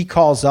he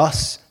calls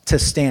us to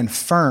stand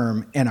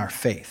firm in our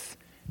faith,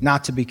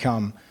 not to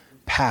become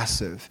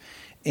passive.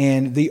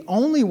 And the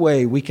only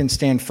way we can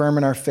stand firm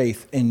in our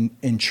faith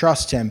and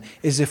trust him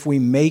is if we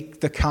make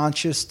the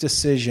conscious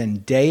decision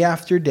day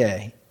after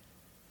day,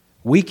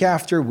 week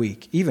after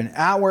week, even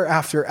hour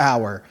after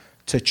hour,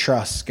 to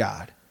trust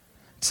God,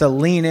 to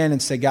lean in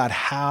and say, God,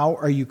 how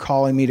are you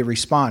calling me to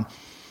respond?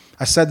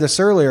 I said this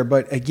earlier,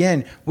 but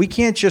again, we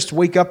can't just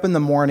wake up in the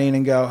morning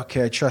and go,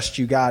 okay, I trust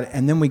you, God,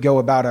 and then we go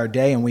about our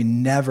day and we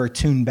never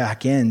tune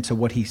back in to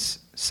what he's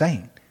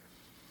saying.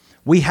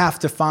 We have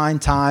to find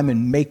time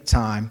and make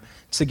time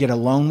to get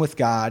alone with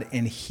God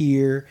and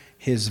hear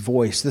his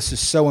voice. This is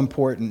so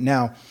important.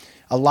 Now,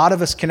 A lot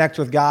of us connect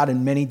with God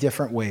in many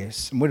different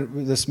ways.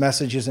 And this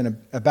message isn't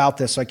about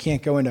this, so I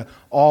can't go into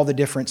all the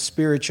different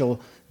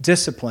spiritual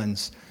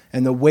disciplines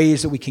and the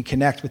ways that we can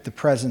connect with the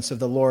presence of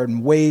the Lord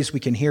and ways we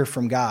can hear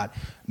from God.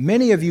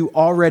 Many of you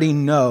already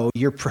know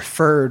your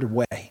preferred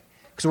way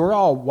because we're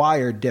all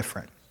wired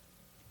different.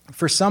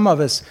 For some of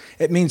us,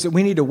 it means that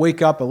we need to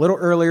wake up a little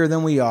earlier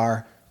than we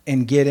are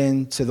and get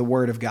into the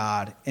Word of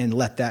God and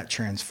let that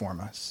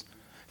transform us.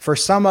 For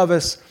some of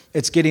us,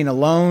 it's getting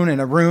alone in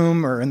a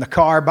room or in the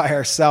car by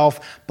ourselves,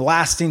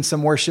 blasting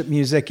some worship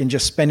music and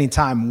just spending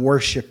time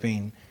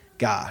worshiping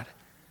God,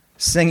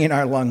 singing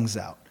our lungs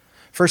out.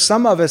 For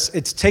some of us,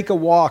 it's take a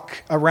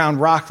walk around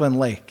Rockland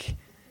Lake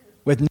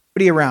with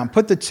nobody around.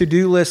 Put the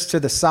to-do list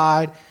to the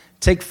side.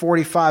 Take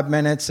 45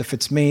 minutes. If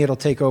it's me, it'll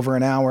take over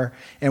an hour.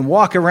 And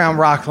walk around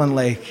Rockland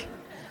Lake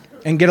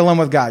and get alone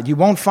with God. You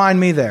won't find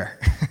me there.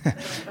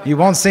 You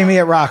won't see me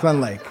at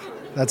Rockland Lake.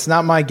 That's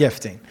not my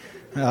gifting.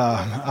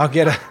 I'll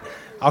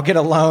get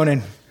alone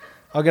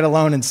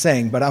and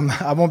sing, but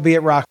I won't be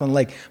at Rockland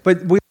Lake.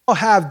 But we all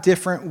have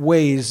different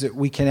ways that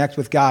we connect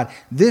with God.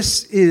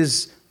 This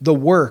is the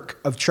work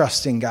of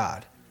trusting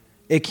God.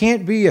 It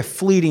can't be a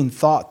fleeting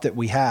thought that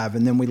we have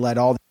and then we let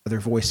all the other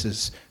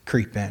voices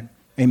creep in.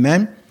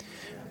 Amen?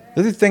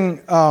 The other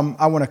thing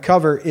I want to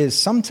cover is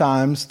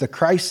sometimes the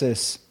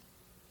crisis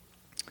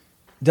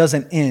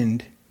doesn't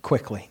end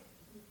quickly.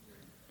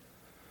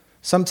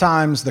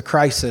 Sometimes the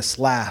crisis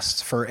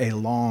lasts for a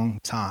long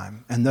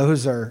time, and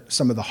those are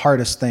some of the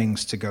hardest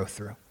things to go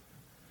through.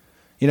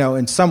 You know,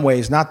 in some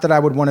ways, not that I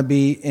would want to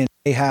be in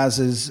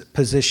Ahaz's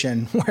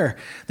position where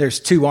there's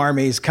two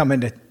armies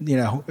coming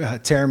to,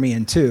 tear me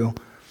in two.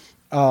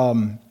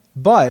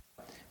 But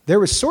there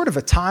was sort of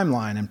a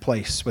timeline in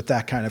place with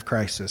that kind of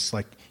crisis.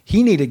 Like,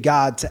 he needed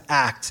God to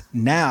act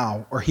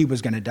now or he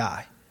was going to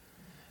die.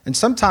 And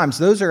sometimes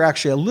those are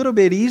actually a little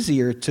bit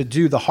easier to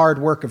do the hard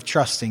work of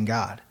trusting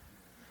God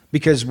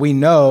because we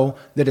know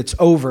that it's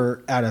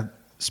over at a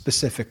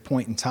specific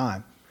point in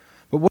time.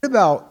 But what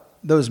about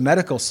those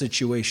medical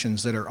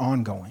situations that are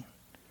ongoing?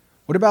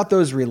 What about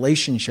those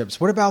relationships?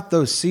 What about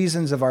those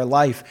seasons of our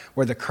life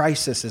where the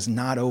crisis is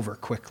not over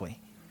quickly?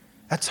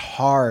 That's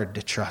hard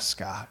to trust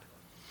God.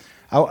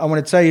 I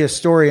want to tell you a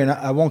story, and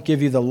I won't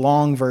give you the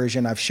long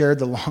version. I've shared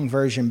the long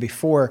version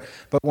before,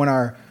 but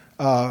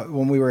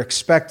when we were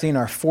expecting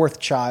our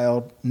fourth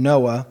child,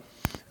 Noah,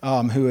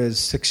 who is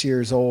 6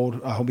 years old,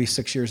 he'll be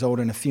 6 years old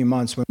in a few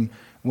months.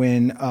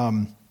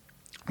 When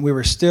we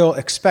were still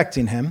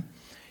expecting him,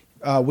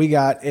 we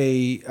got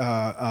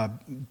a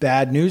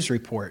bad news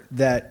report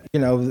that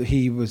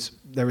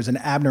there was an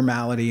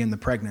abnormality in the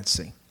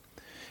pregnancy.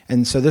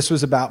 And so this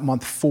was about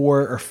month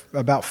 4 or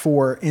about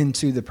 4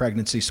 into the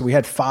pregnancy. So we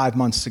had 5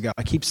 months to go.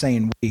 I keep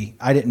saying we.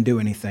 I didn't do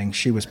anything.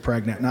 She was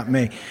pregnant, not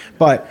me.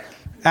 But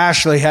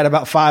Ashley had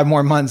about 5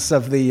 more months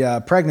of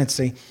the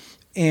pregnancy.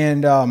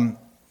 And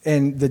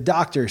the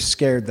doctors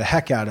scared the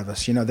heck out of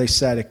us. You know, they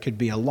said it could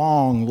be a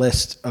long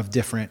list of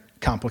different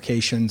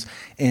complications.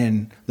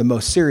 And the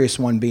most serious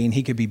one being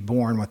he could be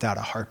born without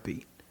a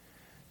heartbeat.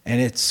 And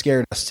it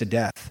scared us to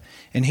death.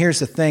 And here's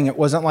the thing. It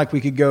wasn't like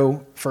we could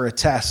go for a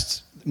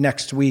test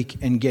next week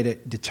and get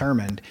it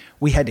determined.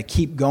 We had to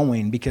keep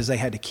going because they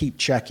had to keep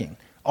checking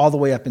all the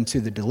way up into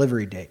the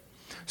delivery date.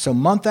 So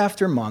month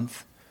after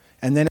month,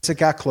 and then as it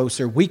got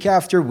closer, week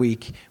after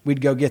week, we'd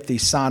go get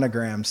these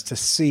sonograms to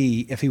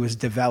see if he was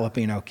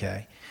developing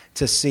okay,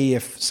 to see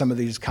if some of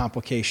these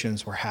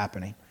complications were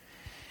happening.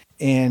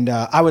 And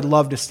I would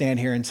love to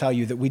stand here and tell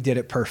you that we did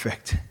it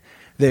perfect,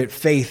 that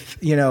faith,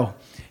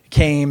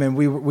 came and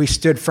we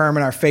stood firm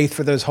in our faith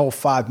for those whole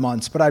 5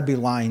 months, but I'd be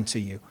lying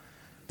to you.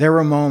 There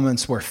were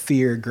moments where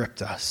fear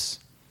gripped us.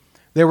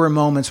 There were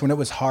moments when it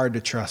was hard to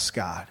trust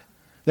God.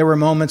 There were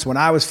moments when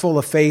I was full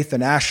of faith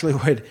and Ashley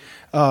would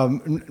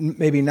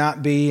maybe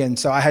not be, and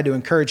so I had to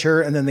encourage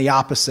her, and then the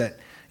opposite.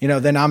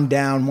 Then I'm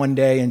down one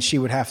day and she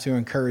would have to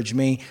encourage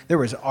me. There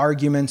was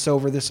arguments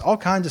over this, all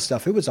kinds of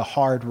stuff. It was a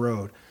hard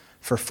road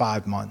for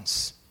 5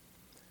 months.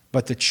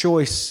 But the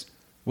choice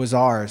was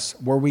ours.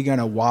 Were we going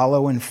to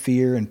wallow in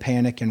fear and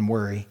panic and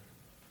worry?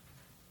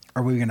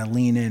 Or were we going to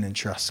lean in and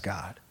trust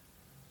God?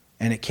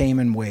 And it came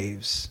in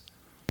waves.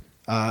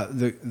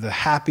 The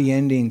happy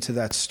ending to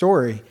that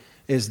story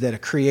is that a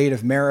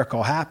creative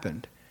miracle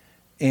happened.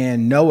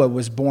 And Noah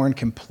was born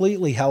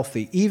completely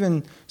healthy,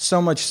 even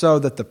so much so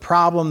that the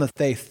problem that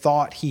they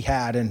thought he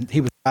had and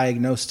he was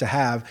diagnosed to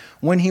have,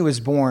 when he was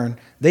born,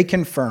 they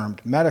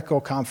confirmed,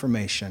 medical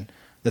confirmation,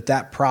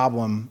 that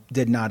problem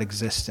did not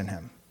exist in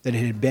him, that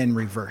it had been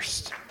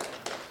reversed.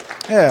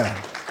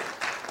 Yeah.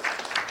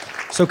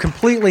 So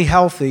completely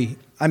healthy.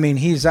 I mean,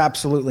 he's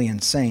absolutely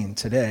insane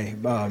today.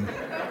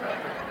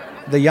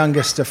 The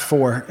youngest of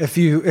 4. If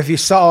you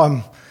saw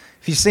him,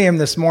 if you see him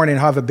this morning,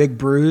 he'll have a big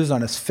bruise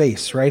on his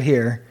face right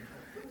here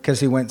because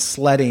he went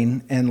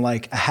sledding in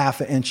like a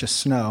half an inch of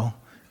snow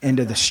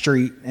into the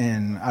street,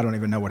 and I don't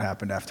even know what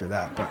happened after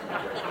that. But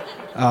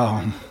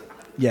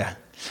yeah.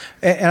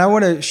 And I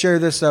want to share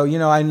this though.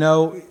 I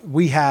know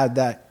we had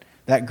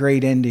that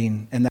great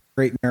ending and that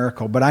great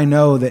miracle, but I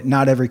know that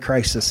not every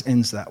crisis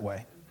ends that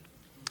way.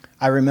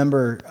 I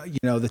remember,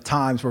 the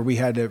times where we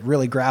had to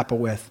really grapple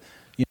with,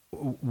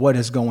 what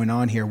is going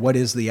on here? What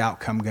is the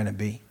outcome going to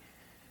be?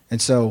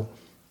 And so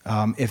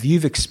if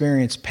you've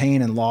experienced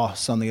pain and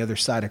loss on the other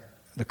side of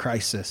the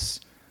crisis,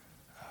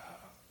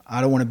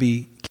 I don't want to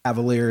be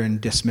cavalier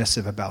and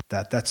dismissive about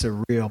that. That's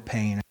a real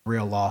pain, a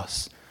real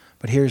loss.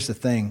 But here's the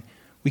thing.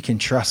 We can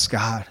trust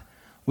God.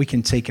 We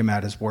can take him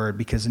at his word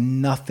because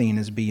nothing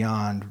is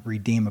beyond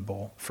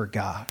redeemable for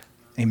God.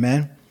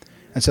 Amen?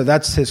 And so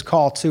that's his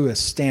call to us.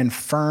 Stand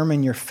firm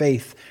in your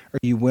faith or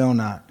you will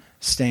not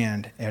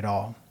stand at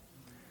all.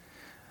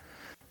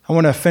 I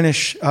want to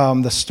finish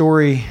the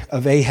story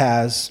of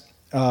Ahaz.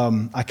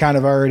 I kind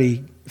of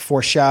already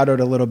foreshadowed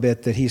a little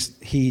bit that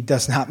he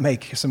does not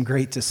make some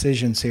great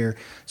decisions here.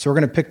 So we're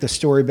going to pick the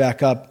story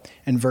back up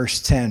in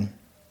verse 10.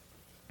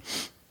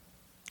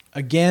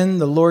 Again,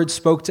 the Lord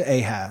spoke to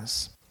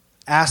Ahaz.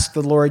 Ask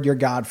the Lord your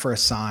God for a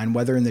sign,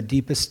 whether in the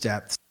deepest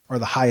depths or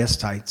the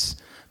highest heights.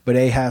 But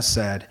Ahaz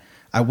said,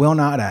 I will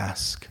not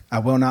ask. I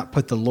will not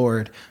put the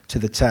Lord to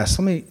the test.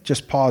 Let me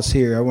just pause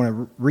here. I want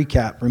to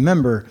recap.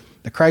 Remember,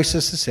 the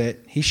crisis is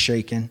hit. He's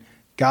shaken.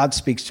 God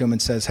speaks to him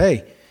and says,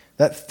 hey,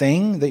 that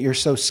thing that you're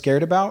so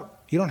scared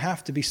about, you don't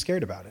have to be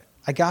scared about it.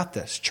 I got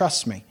this.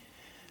 Trust me.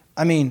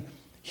 I mean,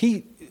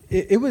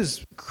 it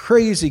was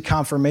crazy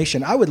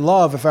confirmation. I would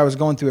love if I was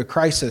going through a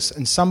crisis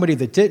and somebody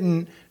that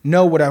didn't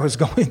know what I was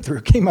going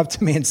through came up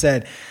to me and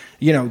said,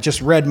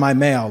 just read my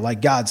mail.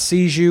 Like, God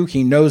sees you.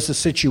 He knows the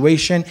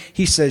situation.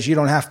 He says you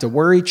don't have to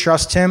worry.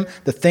 Trust him.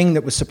 The thing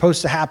that was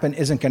supposed to happen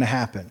isn't going to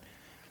happen.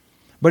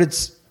 But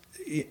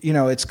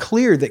it's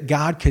clear that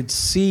God could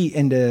see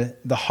into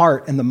the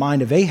heart and the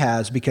mind of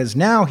Ahaz, because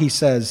now he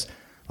says,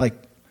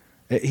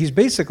 he's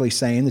basically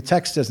saying, the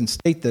text doesn't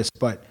state this,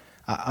 but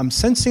I'm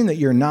sensing that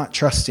you're not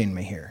trusting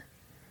me here.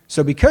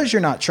 So because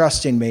you're not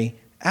trusting me,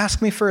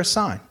 ask me for a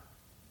sign.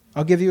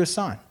 I'll give you a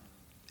sign.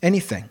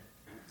 Anything.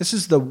 This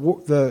is the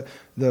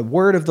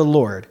word of the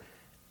Lord.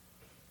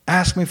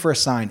 Ask me for a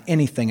sign,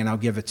 anything, and I'll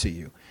give it to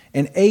you.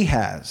 And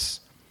Ahaz,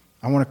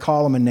 I want to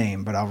call him a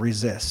name, but I'll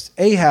resist.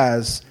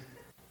 Ahaz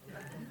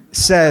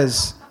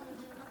says,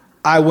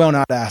 I will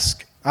not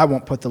ask. I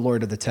won't put the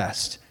Lord to the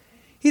test.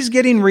 He's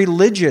getting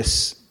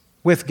religious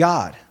with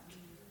God.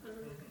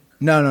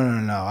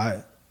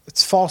 No.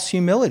 It's false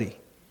humility.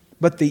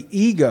 But the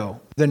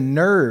ego, the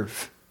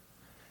nerve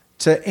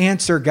to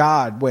answer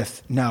God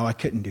with, no, I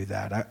couldn't do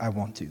that. I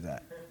won't do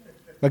that.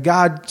 But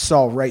God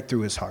saw right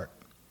through his heart.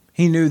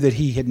 He knew that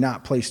he had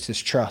not placed his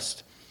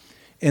trust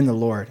in the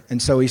Lord. And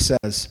so he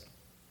says,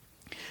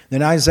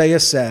 then Isaiah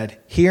said,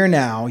 hear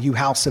now, you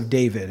house of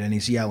David, and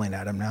he's yelling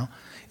at him now,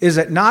 is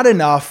it not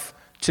enough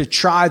to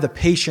try the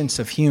patience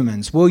of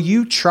humans? Will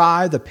you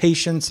try the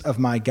patience of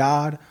my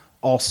God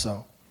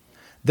also?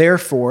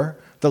 Therefore,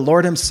 the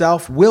Lord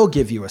himself will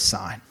give you a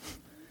sign,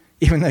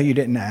 even though you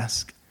didn't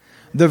ask.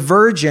 The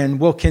virgin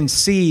will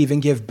conceive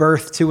and give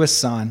birth to a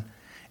son,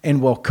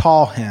 and will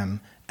call him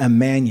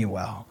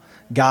Emmanuel,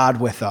 God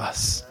with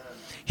us.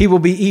 He will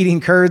be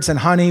eating curds and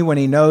honey when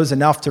he knows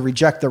enough to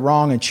reject the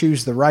wrong and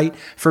choose the right.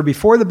 For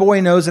before the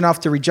boy knows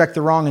enough to reject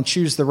the wrong and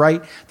choose the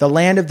right, the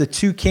land of the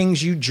two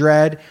kings you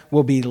dread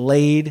will be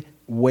laid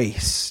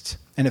waste.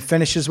 And it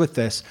finishes with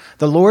this.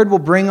 The Lord will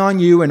bring on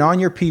you and on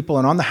your people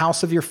and on the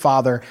house of your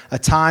father a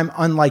time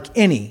unlike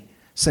any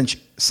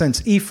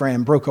since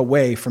Ephraim broke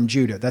away from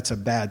Judah. That's a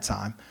bad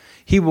time.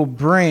 He will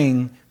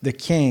bring the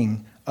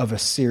king of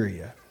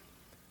Assyria.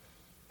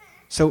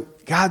 So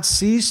God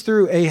sees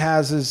through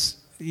Ahaz's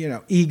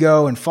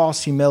ego and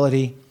false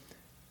humility.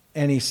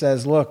 And he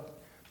says, look,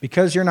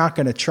 because you're not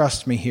going to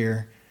trust me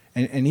here,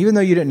 and even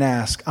though you didn't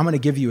ask, I'm going to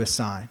give you a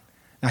sign.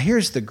 Now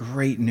here's the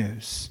great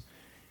news.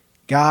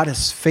 God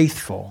is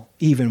faithful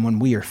even when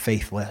we are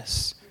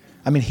faithless.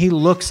 I mean, he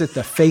looks at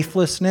the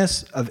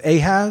faithlessness of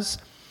Ahaz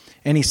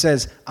and he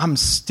says, I'm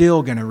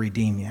still going to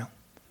redeem you.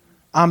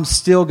 I'm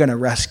still going to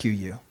rescue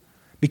you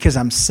because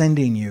I'm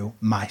sending you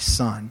my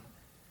son.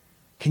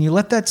 Can you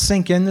let that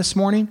sink in this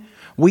morning?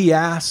 We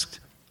asked,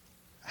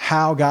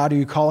 how, God, are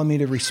you calling me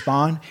to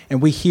respond?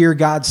 And we hear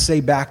God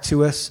say back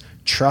to us,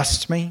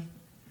 trust me,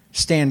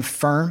 stand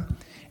firm.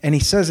 And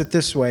he says it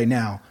this way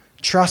now,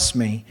 trust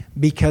me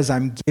because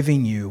I'm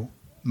giving you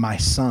my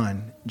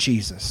son,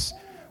 Jesus.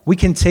 We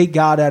can take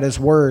God at his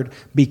word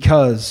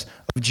because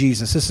of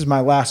Jesus. This is my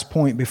last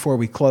point before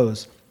we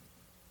close.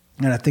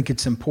 And I think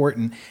it's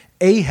important.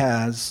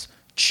 Ahaz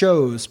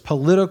chose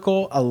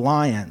political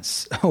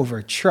alliance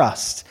over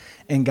trust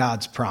in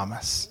God's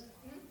promise.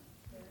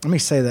 Let me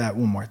say that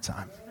one more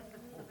time.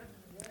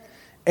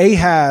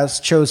 Ahaz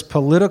chose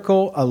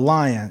political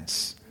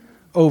alliance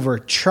over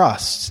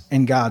trust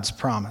in God's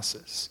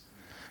promises.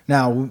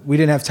 Now, we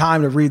didn't have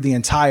time to read the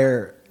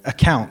entire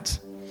account,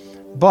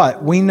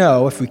 but we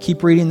know, if we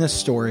keep reading this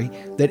story,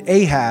 that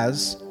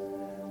Ahaz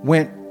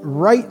went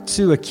right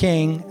to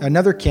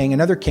another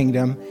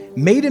kingdom,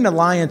 made an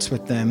alliance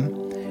with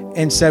them,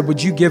 and said,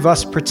 would you give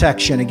us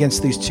protection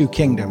against these two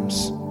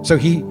kingdoms? So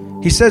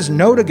he says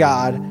no to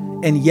God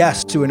and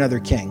yes to another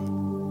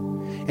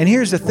king. And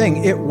here's the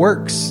thing, it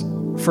works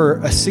for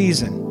a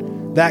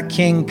season. that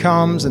king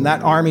comes and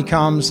that army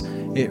comes,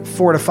 it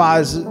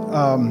fortifies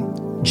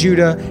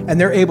Judah, and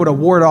they're able to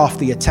ward off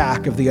the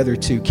attack of the other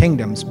two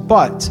kingdoms.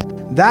 But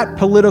that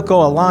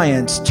political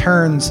alliance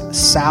turns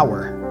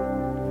sour.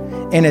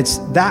 And it's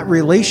that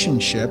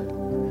relationship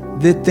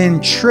that then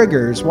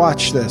triggers,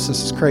 watch this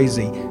is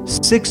crazy,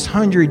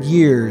 600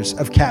 years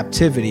of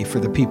captivity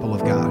for the people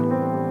of God.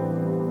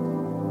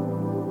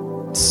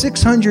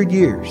 600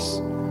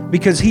 years,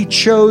 because he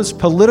chose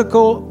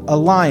political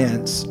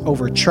alliance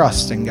over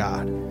trust in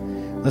God.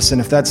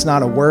 Listen, if that's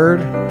not a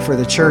word for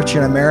the church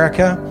in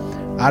America,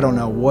 I don't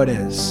know what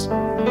is.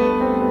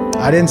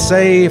 I didn't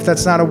say if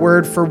that's not a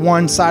word for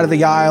one side of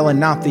the aisle and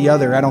not the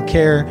other. I don't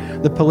care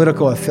the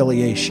political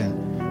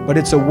affiliation, but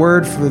it's a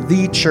word for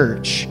the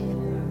church.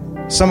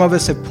 Some of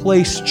us have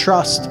placed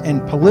trust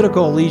in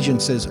political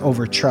allegiances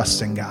over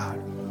trust in God.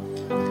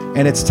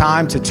 And it's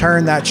time to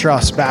turn that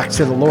trust back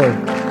to the Lord.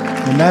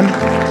 Amen.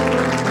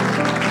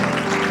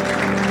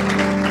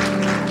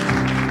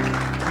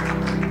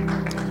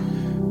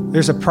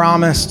 There's a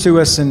promise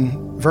to us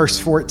in verse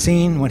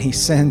 14 when he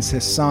sends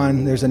his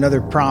son. There's another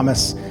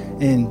promise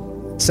in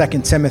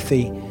 2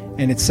 Timothy,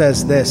 and it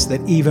says this,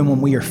 that even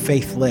when we are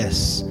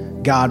faithless,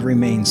 God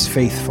remains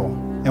faithful.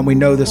 And we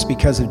know this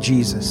because of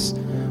Jesus.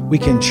 We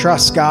can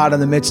trust God in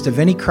the midst of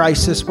any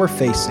crisis we're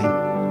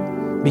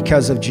facing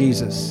because of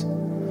Jesus.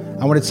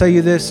 I want to tell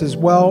you this as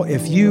well.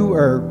 If you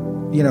are,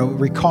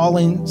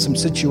 recalling some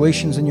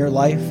situations in your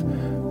life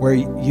where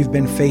you've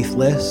been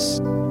faithless,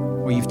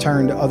 where you've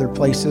turned to other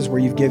places, where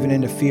you've given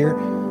into fear,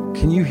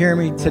 can you hear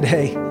me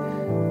today?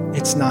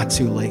 It's not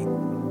too late.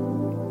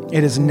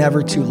 It is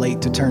never too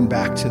late to turn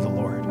back to the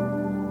Lord,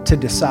 to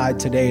decide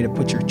today to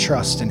put your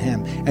trust in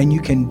him. And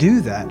you can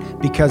do that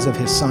because of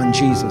his son,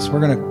 Jesus. We're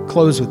going to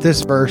close with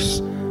this verse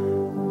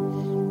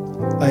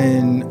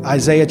in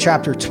Isaiah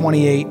chapter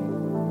 28.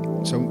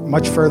 So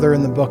much further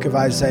in the book of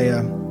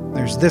Isaiah,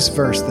 there's this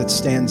verse that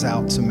stands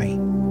out to me.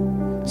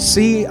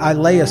 See, I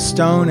lay a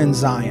stone in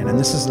Zion, and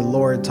this is the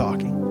Lord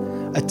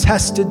talking, a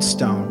tested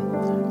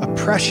stone, a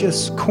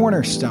precious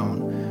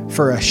cornerstone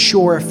for a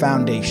sure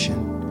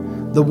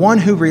foundation. The one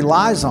who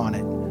relies on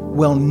it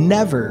will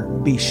never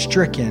be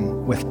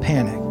stricken with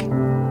panic.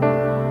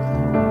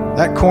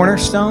 That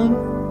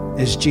cornerstone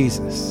is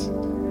Jesus.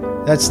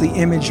 That's the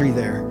imagery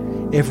there.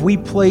 If we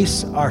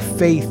place our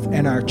faith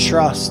and our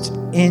trust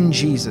in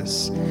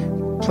Jesus,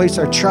 place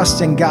our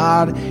trust in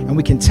God, and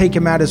we can take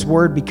him at his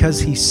word because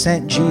he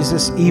sent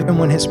Jesus even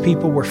when his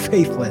people were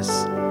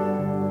faithless,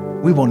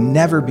 we will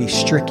never be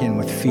stricken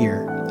with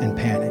fear and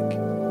panic.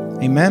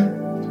 Amen.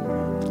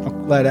 I'll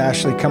let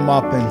Ashley come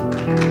up and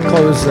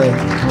close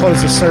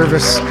the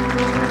service.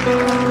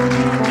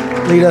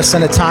 Lead us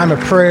in a time of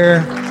prayer.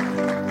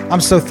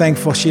 I'm so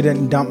thankful she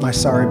didn't dump my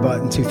sorry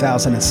butt in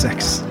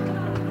 2006.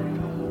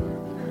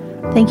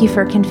 Thank you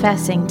for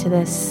confessing to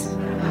this.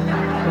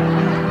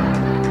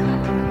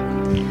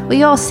 Will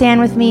you all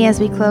stand with me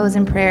as we close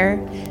in prayer?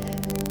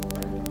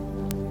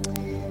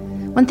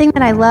 One thing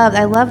that I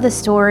love the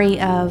story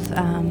of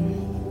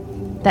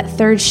that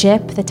third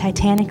ship, the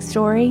Titanic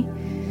story.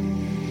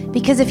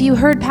 Because if you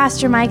heard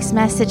Pastor Mike's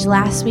message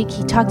last week,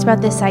 he talked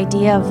about this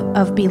idea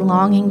of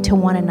belonging to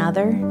one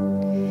another.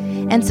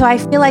 And so I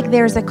feel like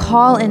there's a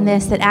call in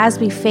this that as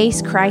we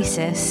face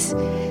crisis,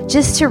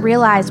 just to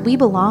realize we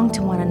belong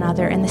to one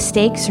another and the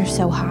stakes are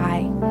so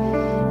high.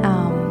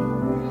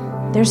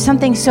 There's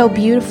something so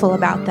beautiful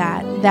about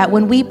that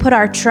when we put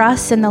our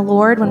trust in the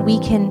Lord, when we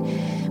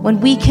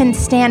can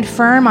stand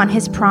firm on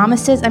his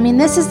promises. I mean,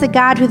 this is the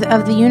God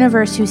of the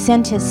universe who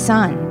sent his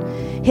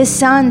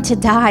son to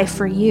die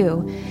for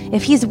you.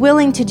 If he's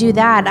willing to do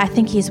that, I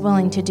think he's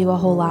willing to do a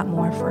whole lot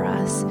more for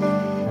us.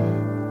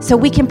 So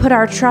we can put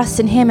our trust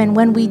in him, and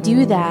when we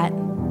do that,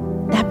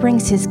 that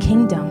brings his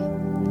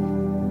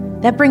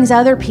kingdom. That brings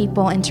other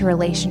people into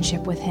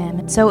relationship with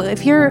him. So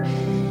if you're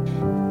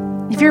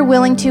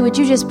willing to, would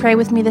you just pray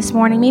with me this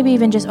morning? Maybe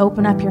even just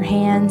open up your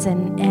hands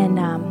and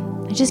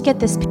just get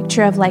this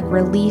picture of like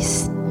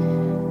release,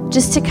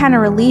 just to kind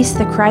of release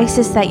the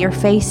crisis that you're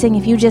facing.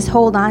 If you just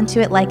hold on to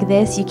it like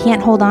this, you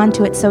can't hold on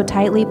to it so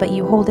tightly, but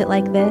you hold it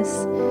like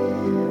this.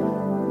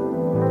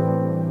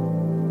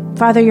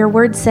 Father, your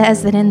word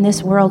says that in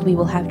this world we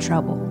will have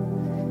trouble.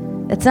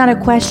 It's not a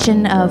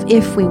question of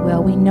if we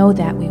will, we know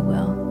that we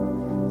will.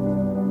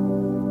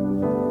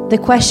 The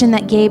question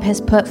that Gabe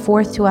has put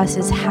forth to us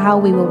is how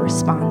we will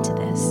respond to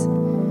this.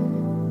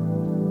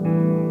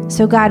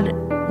 So God,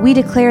 we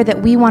declare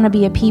that we want to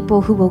be a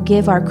people who will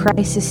give our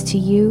crisis to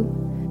you,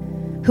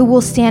 who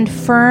will stand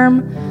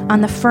firm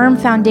on the firm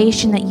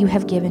foundation that you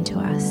have given to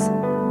us.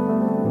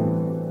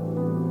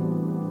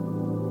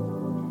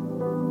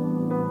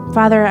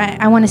 Father,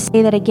 I want to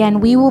say that again.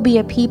 We will be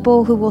a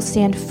people who will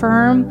stand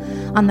firm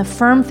on the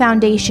firm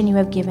foundation you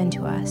have given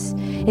to us.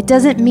 It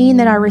doesn't mean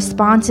that our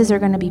responses are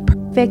going to be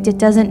perfect. It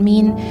doesn't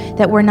mean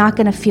that we're not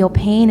going to feel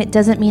pain. It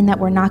doesn't mean that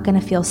we're not going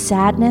to feel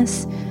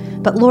sadness.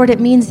 But Lord,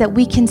 it means that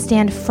we can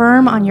stand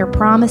firm on your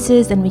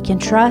promises and we can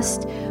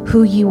trust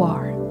who you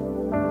are.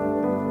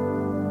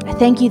 I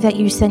thank you that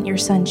you sent your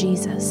son,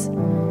 Jesus.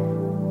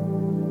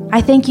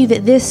 I thank you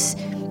that this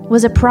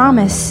was a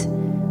promise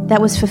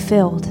that was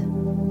fulfilled.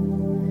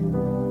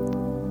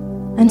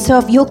 And so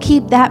if you'll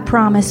keep that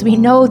promise, we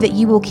know that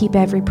you will keep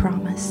every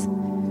promise.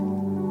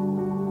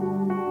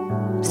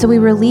 So we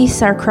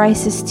release our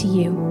crisis to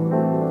you.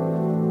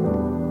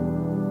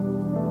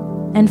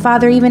 And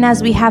Father, even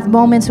as we have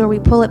moments where we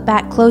pull it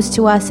back close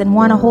to us and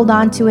want to hold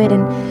on to it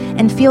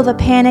and feel the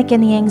panic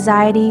and the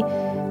anxiety,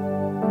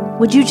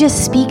 would you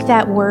just speak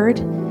that word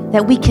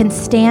that we can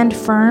stand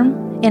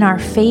firm in our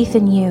faith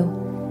in you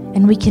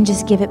and we can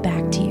just give it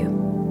back to you.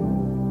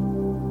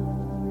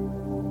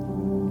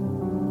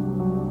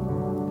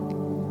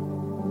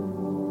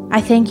 I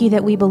thank you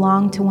that we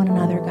belong to one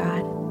another,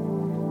 God.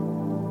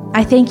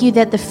 I thank you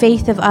that the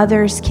faith of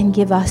others can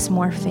give us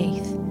more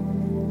faith.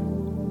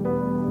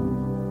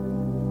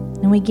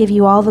 And we give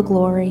you all the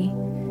glory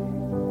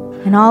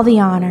and all the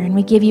honor, and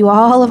we give you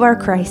all of our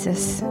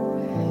crisis.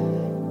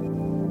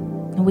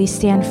 And we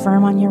stand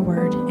firm on your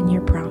word and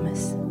your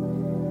promise.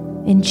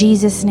 In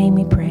Jesus' name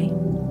we pray.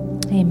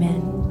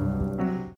 Amen.